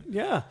setting.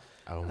 Yeah.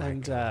 Oh my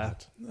And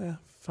God!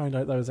 found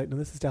out that I was like, no,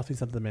 this is definitely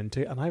something I'm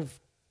into. And I've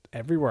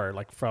everywhere,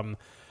 like from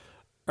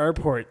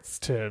airports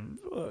to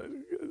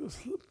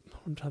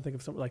I'm trying to think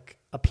of something like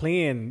a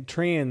plane,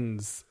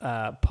 trains,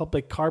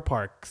 public car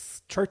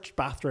parks, church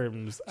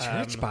bathrooms,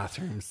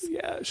 bathrooms.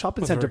 yeah,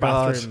 shopping Oh, centre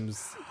God.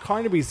 bathrooms,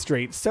 Carnaby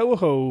Street,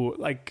 Soho,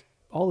 like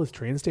all those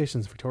train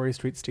stations, Victoria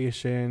Street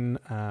Station,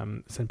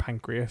 St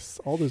Pancras,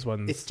 all those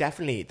ones. That's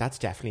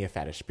definitely a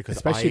fetish, because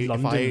Especially if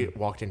London. I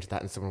walked into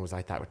that and someone was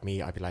like that with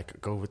me, I'd be like,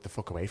 go with the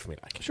fuck away from me,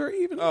 like. Sure,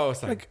 even Oh,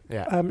 sorry. like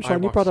Yeah.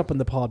 Sean, you brought watched up in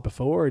the pod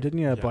before, didn't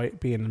you, Yeah. about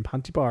being in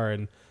Panty Bar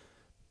and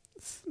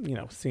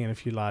seeing a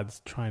few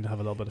lads trying to have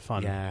a little bit of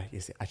fun. Yeah, you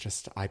see,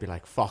 I'd be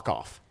like, fuck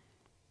off.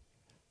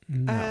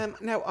 No.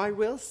 Now I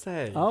will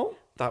say Oh,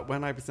 that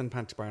when I was in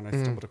Panty Bar and I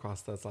stumbled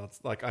across those lads,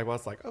 like I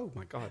was like, oh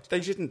my God, they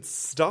didn't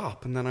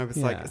stop. And then I was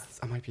like,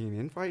 am I being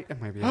invited?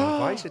 Am I being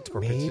invited to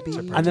Maybe.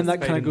 And then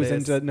that kind of goes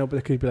into, no, but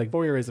it could be like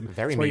voyeurism.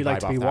 Very it's where you like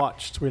to be vibe off that.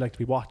 watched, where you like to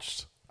be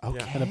watched.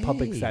 Okay. In a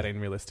public setting,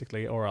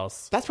 realistically, or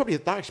else. That actually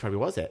probably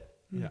was it.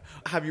 Yeah.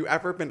 Have you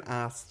ever been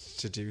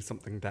asked to do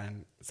something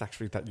then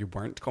sexually that you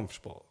weren't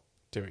comfortable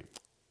doing?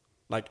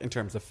 Like in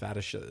terms of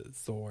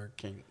fetishes or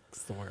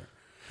kinks or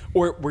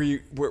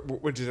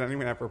did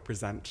anyone ever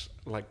present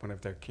like one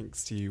of their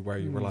kinks to you where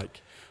you were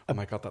like, oh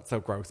my God, that's so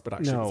gross, but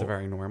actually it's a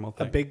very normal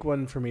thing? A big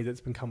one for me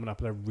that's been coming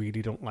up that I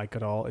really don't like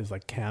at all is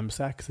like cam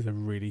sex is a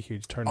really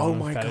huge turn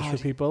on fetish for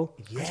people.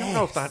 Yes. I don't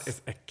know if that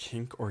is a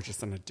kink or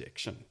just an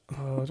addiction.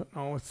 Oh, I don't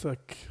know. It's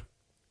like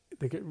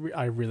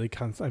I really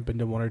can't. I've been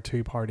to one or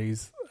two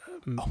parties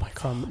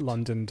from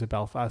London to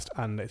Belfast,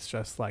 and it's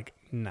just like,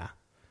 nah.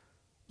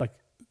 Like,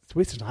 it's a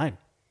waste of time.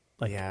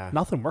 Like,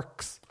 nothing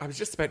works. I was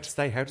just about to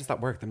say, how does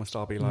that work? They must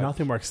all be like...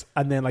 Nothing works.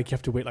 And then, like, you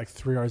have to wait, like,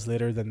 3 hours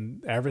later,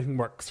 then everything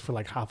works for,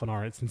 like, half an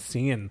hour. It's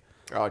insane.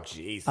 Oh,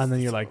 jeez. And then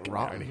you're like, get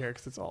out of here,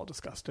 because it's all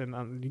disgusting,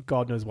 and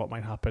God knows what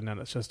might happen, and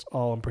it's just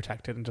all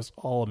unprotected and just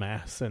all a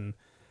mess. And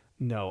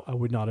no, I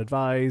would not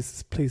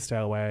advise. Please stay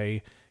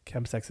away.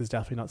 Chemsex is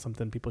definitely not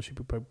something people should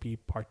be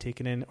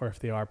partaking in, or if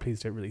they are, please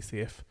do it really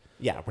safe.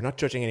 Yeah, we're not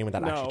judging anyone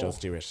that actually does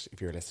do it.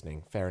 If you're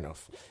listening, fair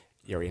enough.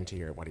 You're into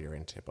what you're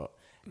into, but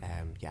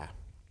yeah,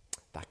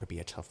 that could be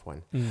a tough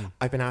one.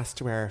 I've been asked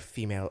to wear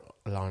female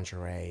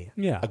lingerie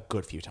a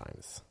good few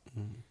times.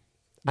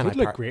 And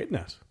you look great in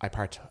it. I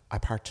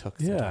partook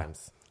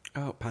sometimes.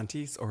 Oh,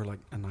 panties or like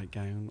a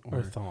nightgown or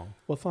a thong.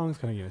 Well, thong's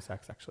kind of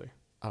unisex, actually.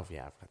 Oh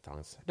yeah, I've got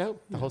thongs. No,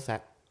 the whole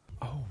set.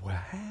 Oh wow,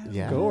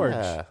 yeah,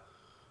 gorge.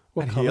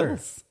 What color?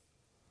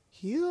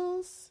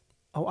 Heels.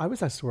 Oh, I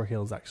was asked to wear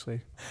heels,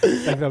 actually.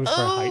 Like that was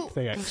for a height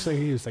thing, actually.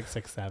 He was like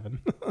 6'7".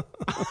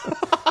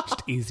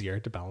 Just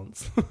easier to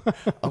balance.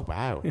 Oh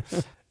wow.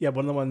 Yeah,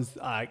 one of the ones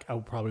I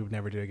probably would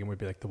never do again would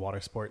be like the water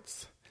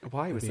sports.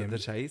 Why? Was it the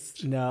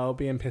taste? No,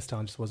 being pissed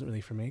on just wasn't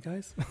really for me,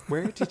 guys.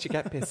 Where did you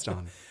get pissed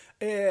on?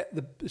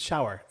 The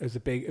shower. It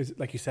was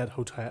like you said,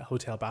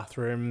 hotel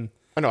bathroom.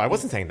 Oh no, I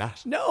wasn't saying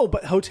that. No,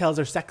 but hotels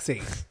are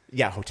sexy.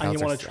 Yeah, hotels and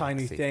you want to try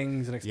new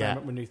things and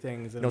experiment with new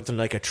things. And nothing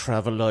like a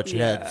travel lodge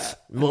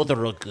yet.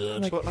 Mother of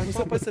good. But like,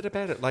 what was it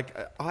about it? Like,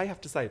 I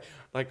have to say,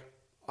 like,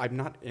 I'm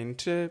not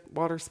into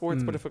water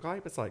sports, but if a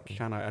guy was like,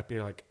 can I? I'd be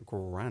like,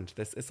 grand.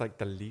 This is like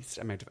the least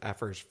amount of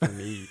effort for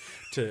me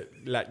to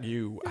let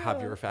you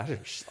have your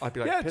fetish. I'd be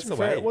like, piss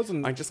away. It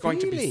wasn't I'm just going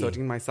to be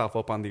sudding myself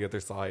up on the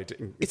other side.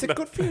 Is it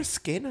good for your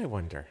skin, I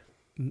wonder?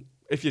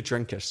 If you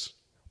drink it.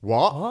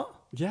 What?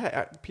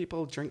 Yeah,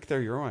 people drink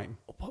their urine.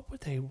 What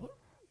would they...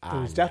 There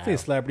was definitely a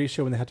celebrity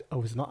show when they had to... Oh,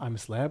 was it not I'm a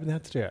Celeb and they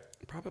had to do it?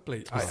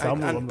 Probably.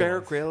 And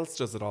Bear Grylls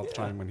does it all the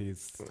time when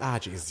he's...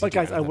 jeez. But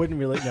guys, I wouldn't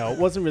really... No, it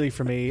wasn't really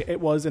for me.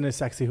 It was in a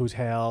sexy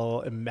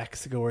hotel in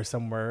Mexico or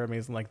somewhere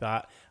amazing like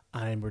that.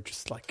 And we're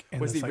just like...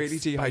 Was he really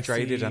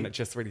dehydrated and it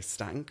just really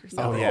stank or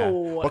something? Oh, yeah.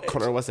 What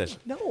colour was it?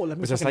 No, let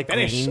me was it like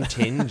finish. green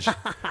tinge?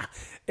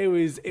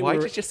 Why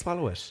did you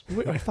swallow it?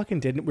 I fucking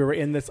didn't. We were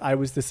in this... I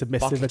was the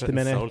submissive at the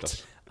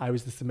minute. I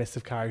was the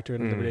submissive character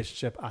in the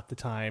relationship at the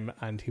time,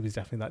 and he was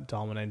definitely that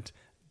dominant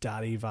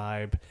daddy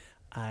vibe.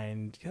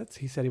 And yes,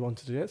 he said he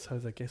wanted to do it, so I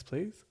was like, yes,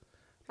 please.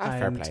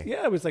 Fair play.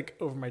 Yeah, it was like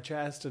over my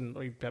chest, and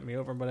he bent me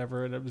over and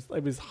whatever, and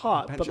it was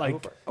hot, but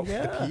like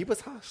the pee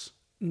was hot.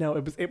 No,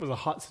 it was a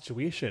hot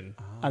situation,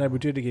 and I would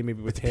do it again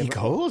maybe with him. Pee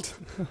cold?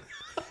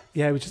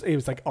 Yeah, it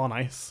was like on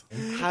ice.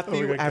 Have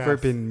you ever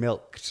been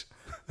milked?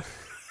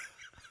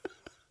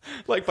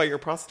 Like by your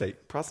prostate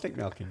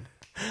milking?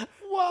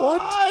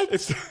 What?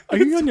 Are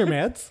you on your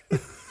meds?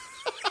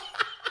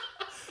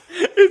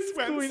 It's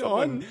when going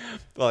someone,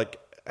 like,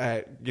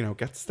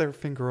 gets their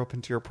finger up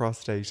into your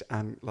prostate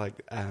and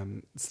like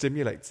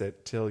stimulates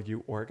it till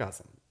you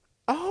orgasm.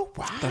 Oh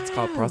wow, that's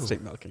called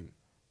prostate milking.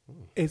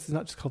 It's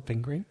not just called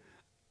fingering.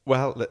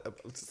 Well,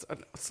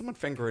 someone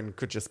fingering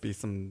could just be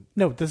some.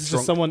 No, this is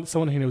just someone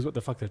who knows what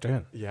the fuck they're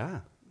doing. Yeah.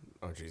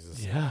 Oh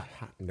Jesus! Yeah,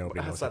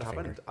 nobody knows that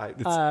happened.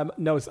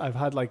 No, I've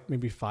had like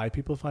maybe 5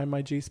 people find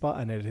my G spot,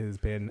 and it has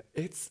been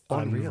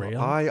unreal.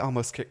 I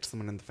almost kicked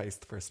someone in the face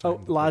the first time.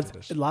 Oh,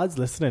 lads,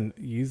 listening,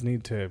 you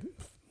need to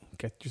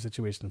get your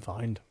situation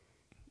found.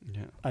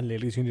 Yeah, and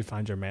ladies, you need to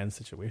find your man's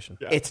situation.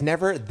 Yeah. It's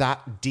never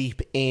that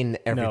deep in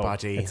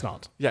everybody. No, it's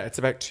not. Yeah, it's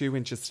about 2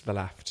 inches to the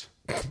left.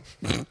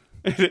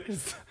 It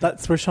is.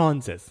 That's where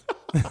Sean's is.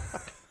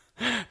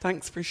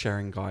 Thanks for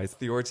sharing, guys.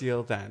 The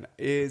ordeal then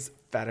is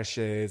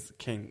fetishes,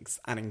 kinks,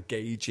 and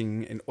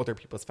engaging in other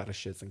people's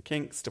fetishes and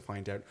kinks to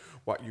find out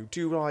what you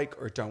do like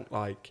or don't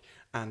like,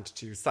 and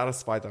to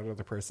satisfy that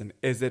other person.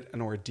 Is it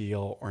an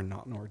ordeal or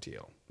not an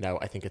ordeal? No,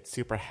 I think it's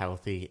super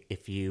healthy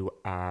if you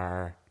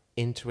are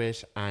into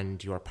it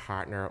and your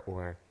partner,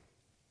 or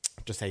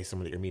just say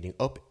someone that you're meeting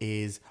up,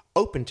 is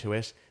open to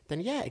it, then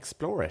yeah,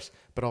 explore it,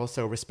 but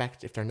also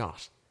respect if they're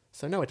not.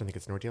 So no, I don't think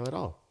it's an ordeal at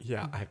all.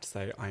 Yeah, I have to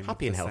say I'm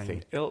happy and healthy.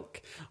 Same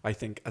ilk. I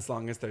think as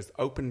long as there's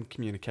open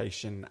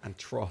communication and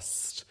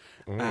trust,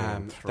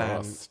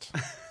 trust.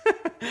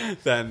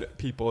 then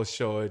people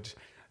should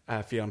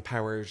feel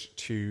empowered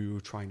to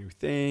try new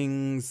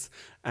things.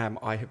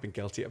 I have been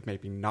guilty of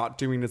maybe not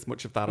doing as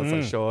much of that as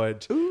I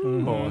should.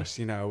 But,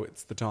 you know,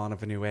 it's the dawn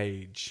of a new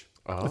age.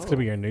 That's going to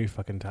be your new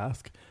fucking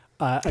task.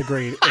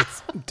 Agreed.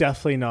 It's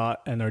definitely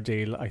not an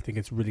ordeal. I think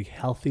it's really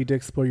healthy to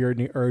explore your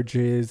new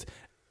urges,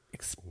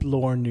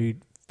 explore new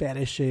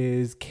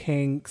fetishes,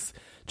 kinks.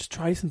 Just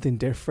try something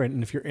different.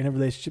 And if you're in a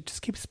relationship,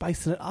 just keep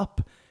spicing it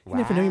up. You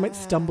never know, you might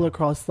stumble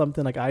across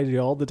something like I do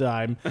all the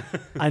time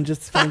and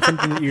just find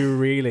something that you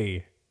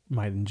really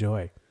might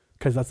enjoy.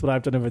 Because that's what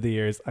I've done over the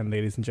years. And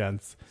ladies and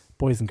gents,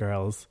 boys and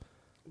girls,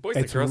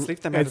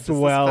 leave them out. It's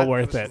well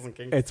worth it.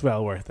 It's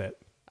well worth it.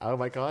 Oh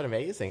my God,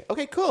 amazing.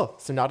 Okay, cool.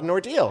 So not an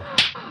ordeal.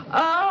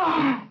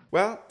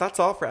 Well, that's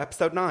all for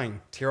episode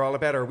 9. To hear all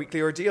about our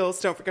weekly ordeals,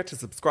 don't forget to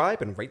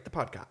subscribe and rate the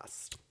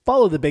podcast.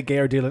 Follow The Big Gay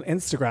Ordeal on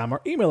Instagram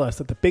or email us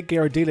at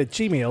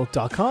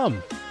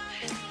thebiggayordeal@gmail.com.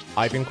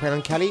 I've been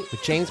Quaylen Kelly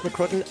with James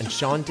McCrudden and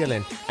Sean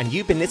Dillon, and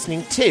you've been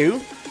listening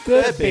to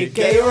The Big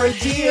Gay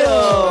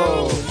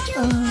Ordeal.